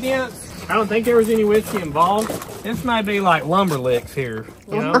whiskey dents. I don't think there was any whiskey involved. This might be like lumber licks here.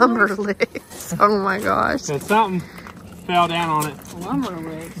 You know? Lumber licks. Oh my gosh. So something fell down on it. Lumber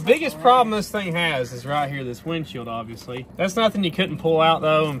licks. Biggest problem this thing has is right here, this windshield, obviously. That's nothing you couldn't pull out,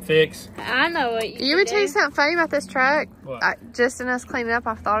 though, and fix. I know what You would tell you something funny about this truck? What? Just in us cleaning up,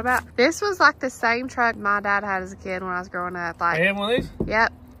 I've thought about. This was like the same truck my dad had as a kid when I was growing up. I Like, had one of these?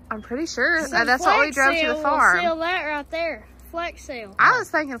 yep, I'm pretty sure. That's what we drove to the farm. Seal that right there. Flex seal. I was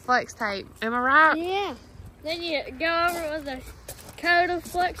thinking flex tape. Am I right? Yeah. Then you go over it with a coat of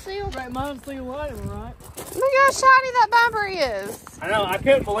flex seal. Right, mine's still white, right? Look how shiny that bumper is. I know, I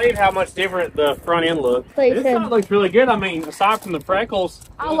couldn't believe how much different the front end looked. Please This do. side looks really good. I mean, aside from the freckles. it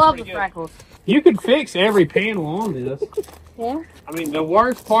I looks love the pretty good. freckles. You could fix every panel on this. Yeah. I mean, the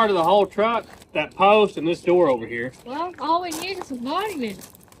worst part of the whole truck, that post and this door over here. Well, all we need is some embodiment.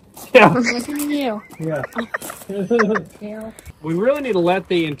 Yeah. Listen to you. Yeah. Yeah. We really need to let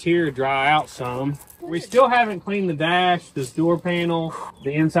the interior dry out some. We still haven't cleaned the dash, this door panel,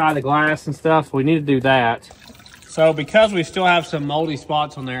 the inside of the glass and stuff. So we need to do that. So because we still have some moldy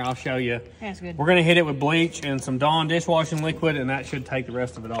spots on there, I'll show you. That's good. We're gonna hit it with bleach and some Dawn dishwashing liquid, and that should take the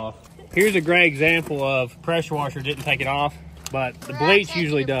rest of it off. Here's a great example of pressure washer didn't take it off, but the bleach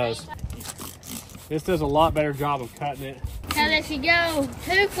usually does. This does a lot better job of cutting it. And if you go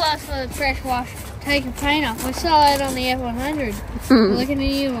too close with a pressure washer, take your paint off. We saw that on the F150. Looking at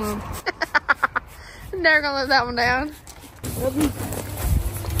you, Mom. Never gonna let that one down.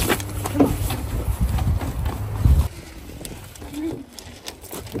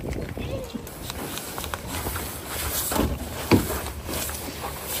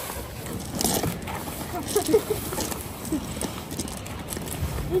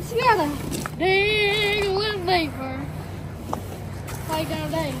 It's gotta dig a little deeper. How you gonna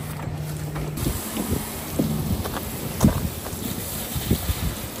dig?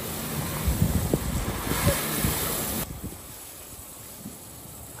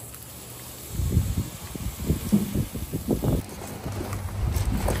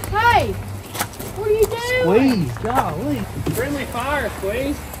 Hey! What are you doing? Squeeze, golly. Friendly fire,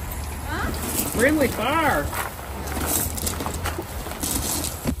 Squeeze. Huh? Friendly fire.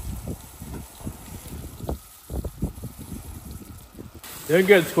 Doing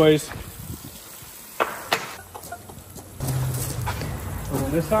good, Squeeze.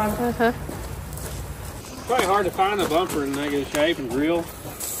 On this side? Uh-huh. It's probably hard to find the bumper in negative shape and grill.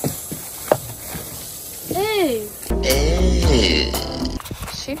 Ew.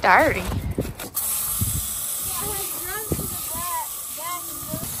 She dirty.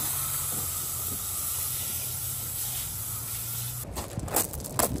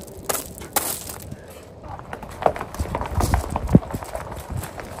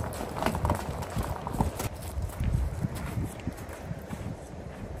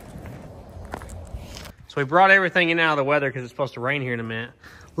 So we brought everything in out of the weather because it's supposed to rain here in a minute.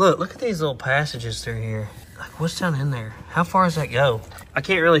 Look at these little passages through here. Like, what's down in there? How far does that go? I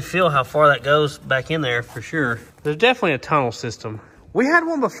can't really feel how far that goes back in there for sure. There's definitely a tunnel system. We had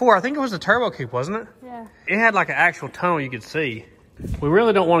one before. I think it was a turbo coupe, wasn't it? Yeah. It had like an actual tunnel you could see. We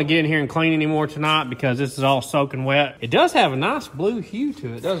really don't want to get in here and clean anymore tonight because this is all soaking wet. It does have a nice blue hue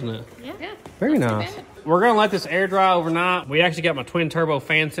to it, doesn't it? Yeah. Very nice. We're gonna let this air dry overnight. We actually got my twin turbo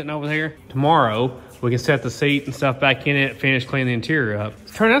fan sitting over there. Tomorrow, we can set the seat and stuff back in it, finish cleaning the interior up.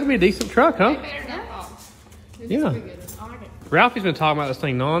 It's turned out to be a decent truck, huh? Yeah. Ralphie's been talking about this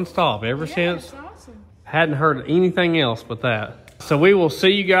thing non-stop ever since. It's awesome. Hadn't heard anything else but that. So we will see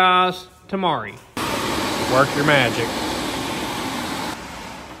you guys tomorrow. Work your magic.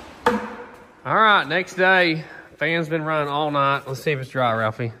 All right, next day. Fan's been running all night. Let's see if it's dry,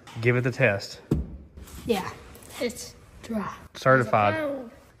 Ralphie. Give it the test. Yeah, it's dry. Certified.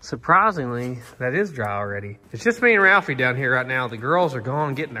 Surprisingly, that is dry already. It's just me and Ralphie down here right now. The girls are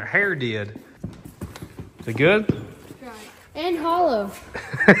gone getting their hair did. Is it good? Dry. And hollow.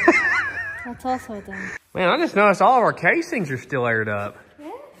 That's also a thing. Man, I just noticed all of our casings are still aired up. Yeah,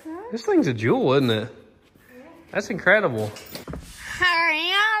 right. This thing's a jewel, isn't it? Yeah. That's incredible. Hurry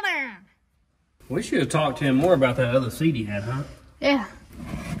on. We should have talked to him more about that other seat he had, huh? Yeah.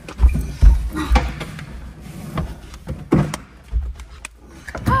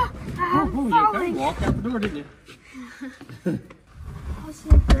 You walked out the door, didn't you?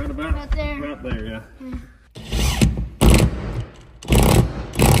 Right about Right there. Right there, yeah.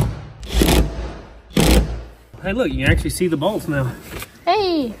 Hey, look, you can actually see the bolts now.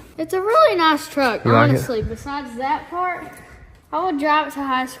 Hey, it's a really nice truck, You like it? honestly. Besides that part, I would drive it to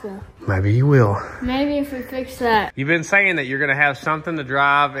high school. Maybe you will. Maybe if we fix that. You've been saying that you're going to have something to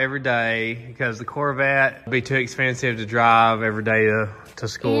drive every day because the Corvette would be too expensive to drive every day to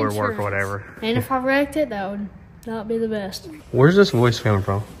school or work or whatever. And if I wrecked it, that would not be the best. Where's this voice coming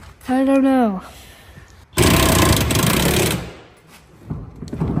from? I don't know.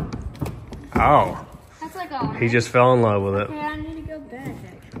 Oh, That's like all. he just fell in love with it. Yeah, I need to go back,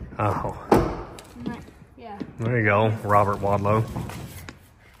 actually. Oh, Yeah. there you go, Robert Wadlow.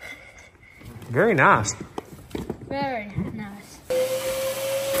 Very nice. Very nice.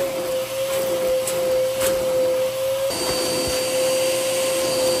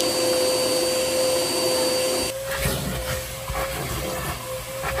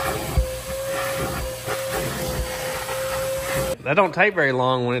 That don't take very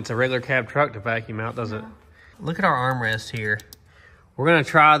long when it's a regular cab truck to vacuum out, does it? Look at our armrest here. We're gonna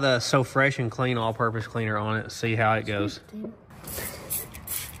try the So Fresh and Clean all-purpose cleaner on it, see how it goes.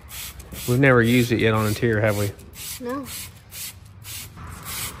 We've never used it yet on interior, have we? No.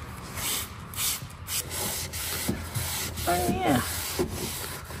 Oh, yeah.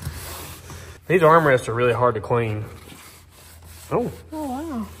 These armrests are really hard to clean. Oh, Oh,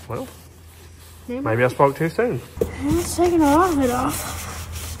 wow. well, maybe I spoke too soon. It's taking a lot of it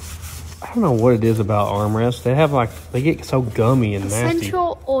off. I don't know what it is about armrests. They have they get so gummy and nasty.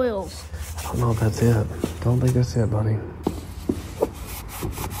 Essential oils. I don't know if that's it. Don't think that's it, buddy.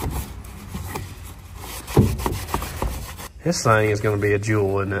 This thing is going to be a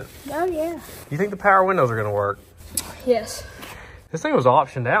jewel, isn't it? Oh, yeah. You think the power windows are going to work? Yes. This thing was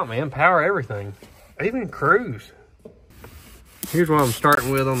optioned out, man. Power everything. Even cruise. Here's what I'm starting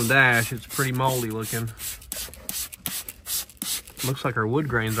with on the dash. It's pretty moldy looking. Looks like our wood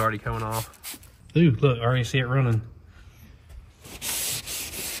grain's already coming off. Ooh, look, I already see it running.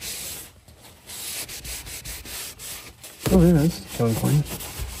 Oh, yeah, that's coming clean.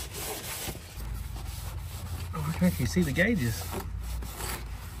 Oh, I can actually see the gauges.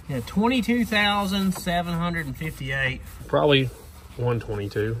 Yeah, 22,758. Probably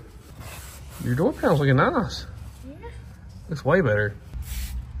 122. Your door panel's looking nice. Yeah. Looks way better.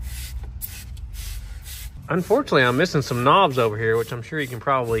 Unfortunately, I'm missing some knobs over here, which I'm sure you can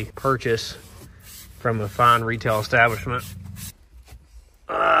probably purchase from a fine retail establishment.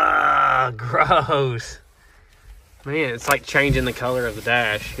 Ah, gross. Man, it's like changing the color of the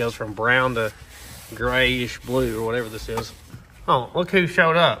dash. It goes from brown to grayish blue or whatever this is. Oh, look who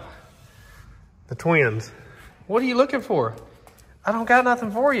showed up. The twins. What are you looking for? I don't got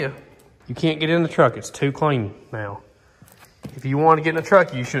nothing for you. You can't get in the truck. It's too clean now. If you want to get in the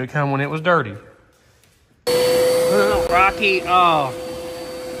truck, you should have come when it was dirty. Oh, Rocky. Oh.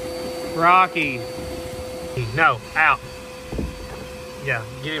 Rocky. No, out. Yeah,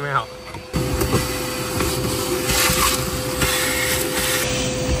 get him out.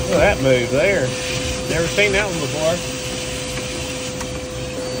 Look at that move there. Never seen that one before.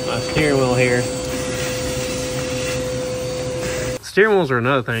 My steering wheel here. Steering wheels are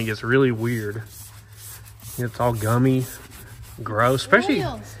another thing. It gets really weird. It's all gummy, gross. Especially,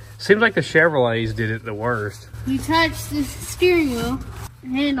 seems like the Chevrolets did it the worst. You touch the steering wheel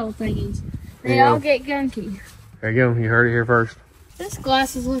handle thingies. They all get gunky. There you go. You heard it here first. This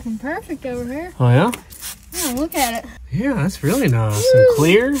glass is looking perfect over here. Oh, yeah? Yeah, look at it. Yeah, that's really nice. And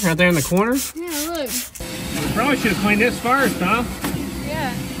clear right there in the corner. Yeah, look. We probably should have cleaned this first, huh?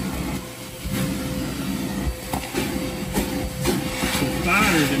 Yeah. Some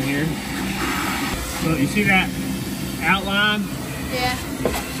spiders in here. Look, you see that outline? Yeah.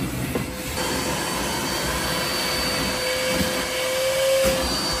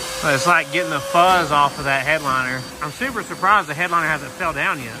 It's like getting the fuzz off of that headliner. I'm super surprised the headliner hasn't fell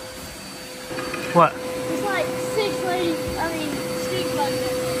down yet. What? It's like 6 ladies, stink bugs in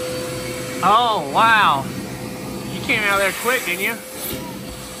there. Oh, wow. You came out of there quick, didn't you?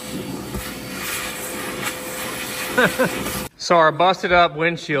 So our busted up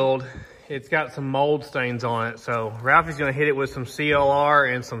windshield, it's got some mold stains on it. So Ralphie's gonna hit it with some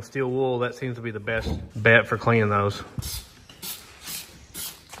CLR and some steel wool. That seems to be the best bet for cleaning those.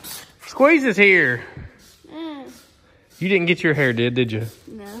 Squeeze is here. You didn't get your hair did you?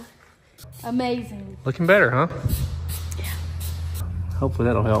 No. Amazing. Looking better, huh? Yeah. Hopefully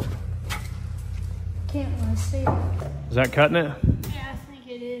that'll help. Can't really see it. Is that cutting it? Yeah, I think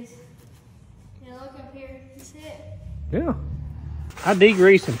it is. Yeah, look up here. You see it? Yeah. I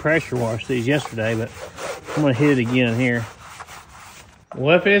degreased and pressure washed these yesterday, but I'm gonna hit it again here.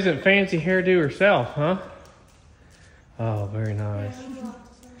 Well, if it isn't fancy hairdo herself, huh? Oh, very nice.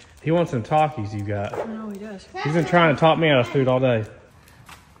 He wants some Takis you got. I know he does. He's been trying to talk me out of food all day.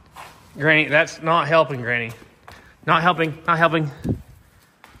 Granny, that's not helping, Granny. Not helping, not helping.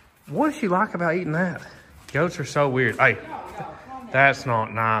 What does she like about eating that? Goats are so weird. Hey, that's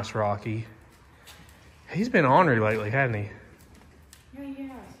not nice, Rocky. He's been ornery lately, hasn't he? Yeah,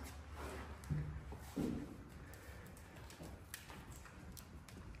 he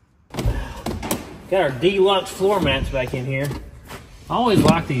has. Got our deluxe floor mats back in here. I always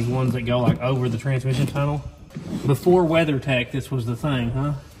like these ones that go like over the transmission tunnel. Before WeatherTech, this was the thing,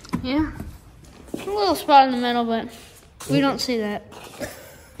 huh? Yeah. A little spot in the middle, but we don't see that.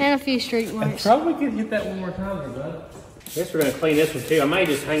 And a few street I marks. probably could hit that one more time there, bud. Guess we're gonna clean this one too. I may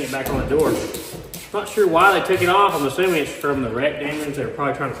just hang it back on the door. Not sure why they took it off. I'm assuming it's from the wreck damage. They're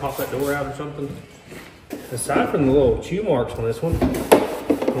probably trying to pop that door out or something. Aside from the little chew marks on this one,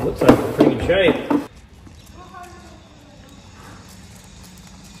 it looks like it's in pretty good shape.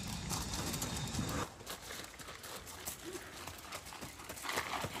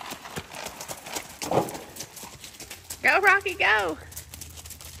 Go, Rocky, go.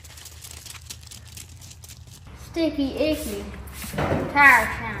 Sticky, icky. Tire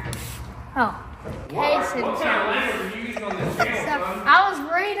shine. Oh. Casing shine. I was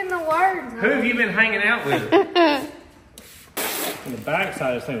reading the words. Who have you been hanging out with? And the back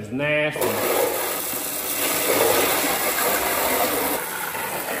side of this thing is nasty.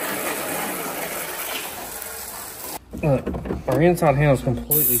 Look, our inside handle is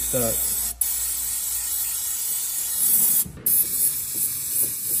completely stuck.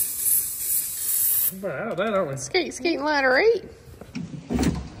 We're out of that, aren't we? Skeet, let her eat.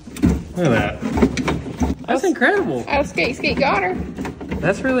 Look at that. That's incredible. Oh, Skeet got her.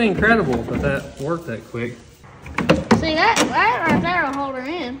 That's really incredible that that worked that quick. See, that right there will hold her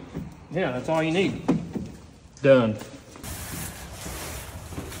in. Yeah, that's all you need. Done.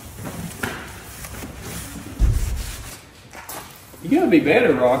 You gotta be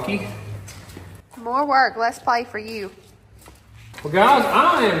better, Rocky. More work, less play for you. Well, guys,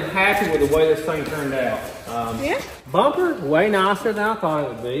 I am happy with the way this thing turned out. Yeah. Bumper, way nicer than I thought it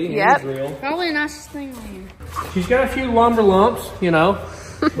would be. Yep. It was real. Probably the nicest thing on here. She's got a few lumber lumps, you know,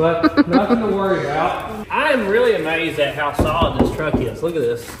 but nothing to worry about. I am really amazed at how solid this truck is. Look at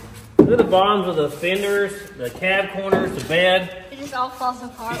this. Look at the bottoms of the fenders, the cab corners, the bed. It just all falls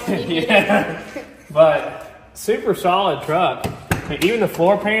apart when you Yeah, but super solid truck. And even the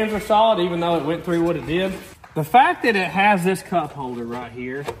floor pans are solid, even though it went through what it did. The fact that it has this cup holder right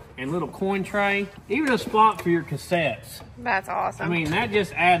here and little coin tray, even a spot for your cassettes. That's awesome. I mean, that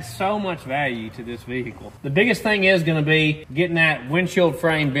just adds so much value to this vehicle. The biggest thing is going to be getting that windshield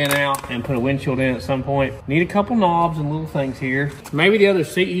frame bent out and put a windshield in at some point. Need a couple knobs and little things here. Maybe the other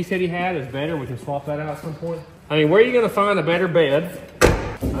seat he said he had is better. We can swap that out at some point. I mean, where are you going to find a better bed?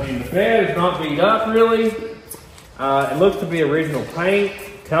 I mean, the bed is not beat up really. It looks to be original paint.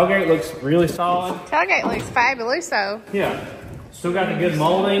 Tailgate looks really solid. Tailgate looks fabuloso. Yeah. Still got the good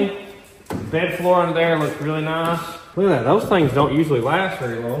molding. Bed floor under there looks really nice. Look at that. Those things don't usually last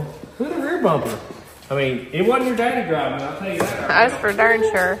very long. Look at the rear bumper. I mean, it wasn't your daddy driving, I'll tell you that. That's for darn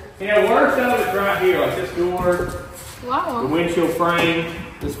sure. Yeah, worst of it's right here. Like this door, Wow. the windshield frame,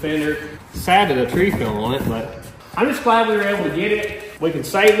 this fender. Sad that a tree fell on it, but I'm just glad we were able to get it. We can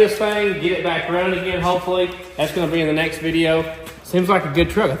save this thing, get it back running again, hopefully. That's going to be in the next video. Seems like a good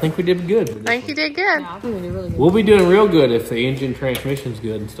truck. I think we did good. I think you did good. Yeah, I think we did really good. We'll be doing real good if the engine transmission's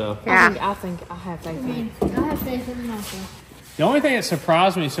good and stuff. Yeah. I think I have faith in it. I have faith in myself. The only thing that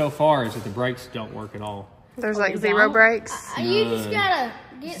surprised me so far is that the brakes don't work at all. There's like 0 brakes. You just gotta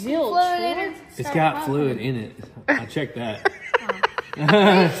get some fluid in it. It's got fluid in it. I checked that. You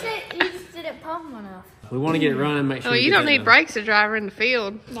just didn't pump enough. we want to get it running. Make sure. Oh, you don't need brakes to drive her in the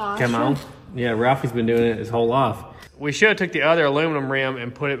field. No, Come on. Yeah, Ralphie's been doing it his whole life. We should have took the other aluminum rim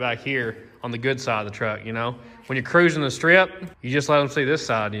and put it back here on the good side of the truck, you know? When you're cruising the strip, you just let them see this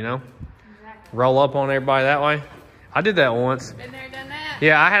side, you know? Exactly. Roll up on everybody that way. I did that once. Been there, done that.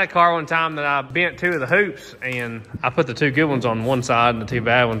 Yeah, I had a car one time that I bent 2 of the hoops, and I put the 2 good ones on one side and the 2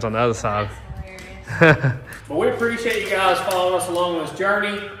 bad ones on the other side. But we appreciate you guys following us along on this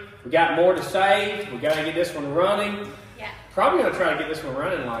journey. We got more to save. We got to get this one running. Yeah. Probably going to try to get this one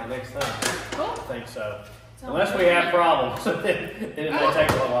running like next time. Cool. I think so. Unless we have problems, then it may take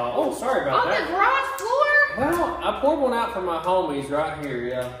a little while. Oh, sorry about that. On the garage floor? Well, I poured one out for my homies right here,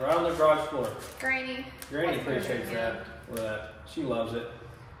 yeah, right on the garage floor. Granny. Granny appreciates that. She loves it.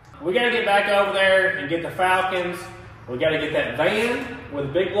 We got to get back over there and get the Falcons. We got to get that van with a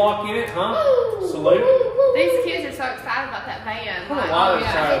big block in it, huh? Salute. These kids are so excited about that van. I'm a lot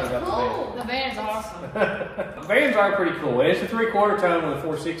excited about cool. The van's awesome. the vans are pretty cool. It's a 3/4 ton with a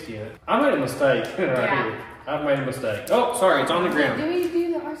 460 in it. I made a mistake right here. I've made a mistake. Oh, sorry, it's on the ground. Do you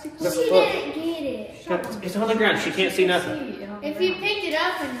do the RC? She didn't get it. It's on the ground. She can't see nothing. If you picked it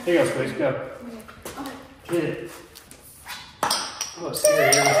up and... Here you go, Squeeze. Go. Get it. Oh, it's scary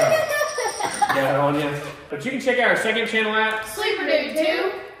every time. Got it on you. But you can check out our 2nd channel out. Sleeper Dude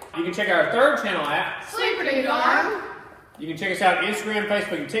 2. You can check out our 3rd channel out. Sleeper Dude Arm. You can check us out on Instagram,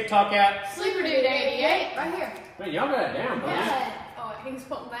 Facebook, and TikTok out. Sleeper Dude 88. Right here. Man, y'all got it down, buddy. Yeah. Oh, he's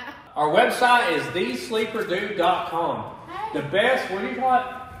pulling that. Our website is thesleeperdude.com. Hey. The best, what do you call it?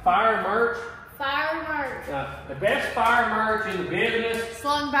 Fire merch? Fire merch. The best fire merch in the business.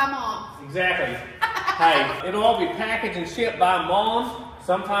 Slung by Mom. Exactly. Hey, it'll all be packaged and shipped by Mom.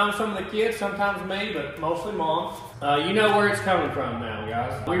 Sometimes some of the kids, sometimes me, but mostly Mom. You know where it's coming from now,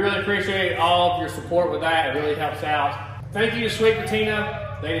 guys. We really appreciate all of your support with that. It really helps out. Thank you to Sweet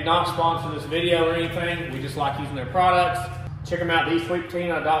Patina. They did not sponsor this video or anything. We just like using their products. Check them out,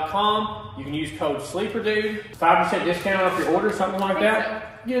 thesweetpatina.com. You can use code SleeperDude. 5% discount off your order, something like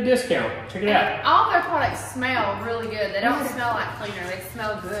that. Get a discount. Check it out. All their products smell really good. They don't smell like cleaner. They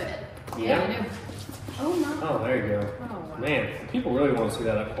smell good. Yeah. They do. Oh, no. Oh, there you go. Oh, wow. Man, people really want to see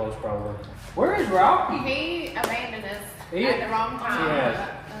that up close, probably. Where is Rocky? He abandoned us He- at the wrong time.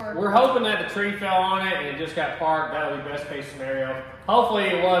 Yes. We're hoping that the tree fell on it and it just got parked. That would be best case scenario. Hopefully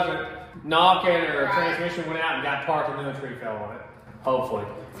it wasn't knocking or a transmission went out and got parked and then the tree fell on it. Hopefully.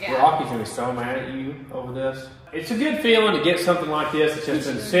 Yeah. Rocky's gonna be so mad at you over this. It's a good feeling to get something like this. It's just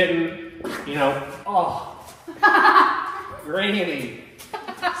been sitting, you know. Oh, Granny.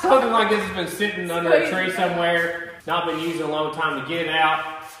 Something like this has been sitting under a tree somewhere, not been used in a long time to get it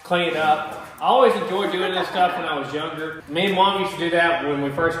out, clean it up. I always enjoyed doing this stuff when I was younger. Me and Mom used to do that when we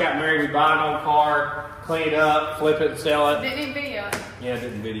first got married. We'd buy an old car, clean it up, flip it, and sell it. Didn't even video it. Yeah,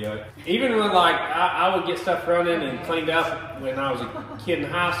 didn't video it. Even when I would get stuff running and cleaned up when I was a kid in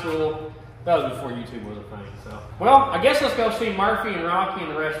high school. That was before YouTube was a thing. So, well, I guess let's go see Murphy and Rocky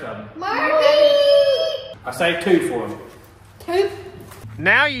and the rest of them. Murphy! I saved 2 for them. 2?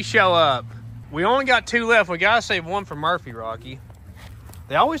 Now you show up. We only got 2 left. We gotta save 1 for Murphy, Rocky.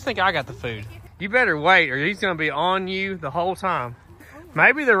 They always think I got the food. You better wait or he's gonna be on you the whole time.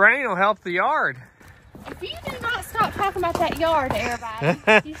 Maybe the rain will help the yard. If you do not stop talking about that yard to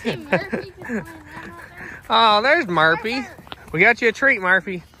everybody. You see Murphy just running around out there? Oh, there's Murphy. We got you a treat,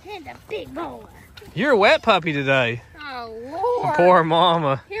 Murphy. He's a big boy. You're a wet puppy today. Oh, Lord. Poor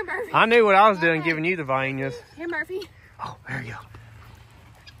mama. Here, Murphy. I knew what I was doing giving you the Vainas. Here, Murphy. Oh, there you go.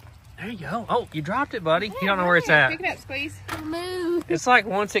 There you go. Oh, you dropped it, buddy. You don't know where it's at. Pick it up, Squeeze. Move. It's like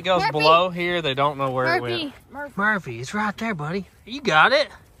once it goes Murphy. below here, they don't know where it Murphy. went. Murphy, it's right there, buddy. You got it.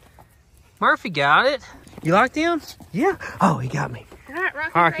 Murphy got it. You like them? Yeah. Oh, he got me. All right,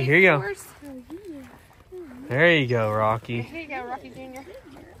 Rocky. Rocky, here you go. Yours. There you go, Rocky. Here you go, Rocky Jr.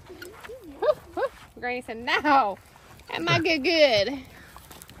 Granny said, no. That might get good.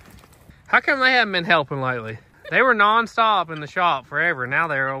 How come they haven't been helping lately? They were non-stop in the shop forever. Now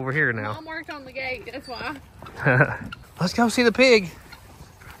they're over here now. Mom worked on the gate, that's why. Let's go see the pig.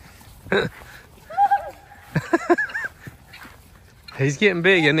 He's getting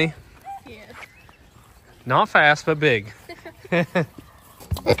big, isn't he? Yes. Not fast, but big.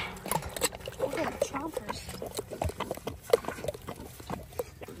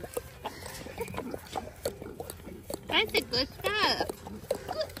 That's a good stuff.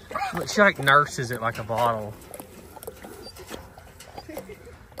 She like nurses it like a bottle.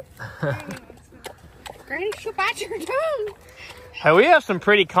 Granny, she'll bite your tongue. Hey, we have some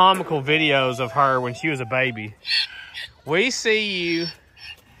pretty comical videos of her when she was a baby. We see you.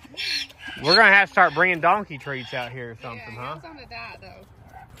 We're gonna have to start bringing donkey treats out here or something, Yeah, huh? he was on a diet though.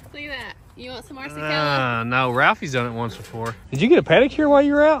 See that? You want some Marcella? No, Ralphie's done it once before. Did you get a pedicure while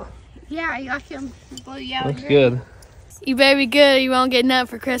you were out? Yeah, I got him blue, yellow, Looks green. good. You baby good, you won't get nothing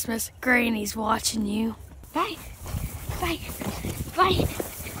for Christmas. Granny's watching you. Bye. Bye. Bye.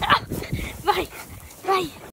 Bye. Bye.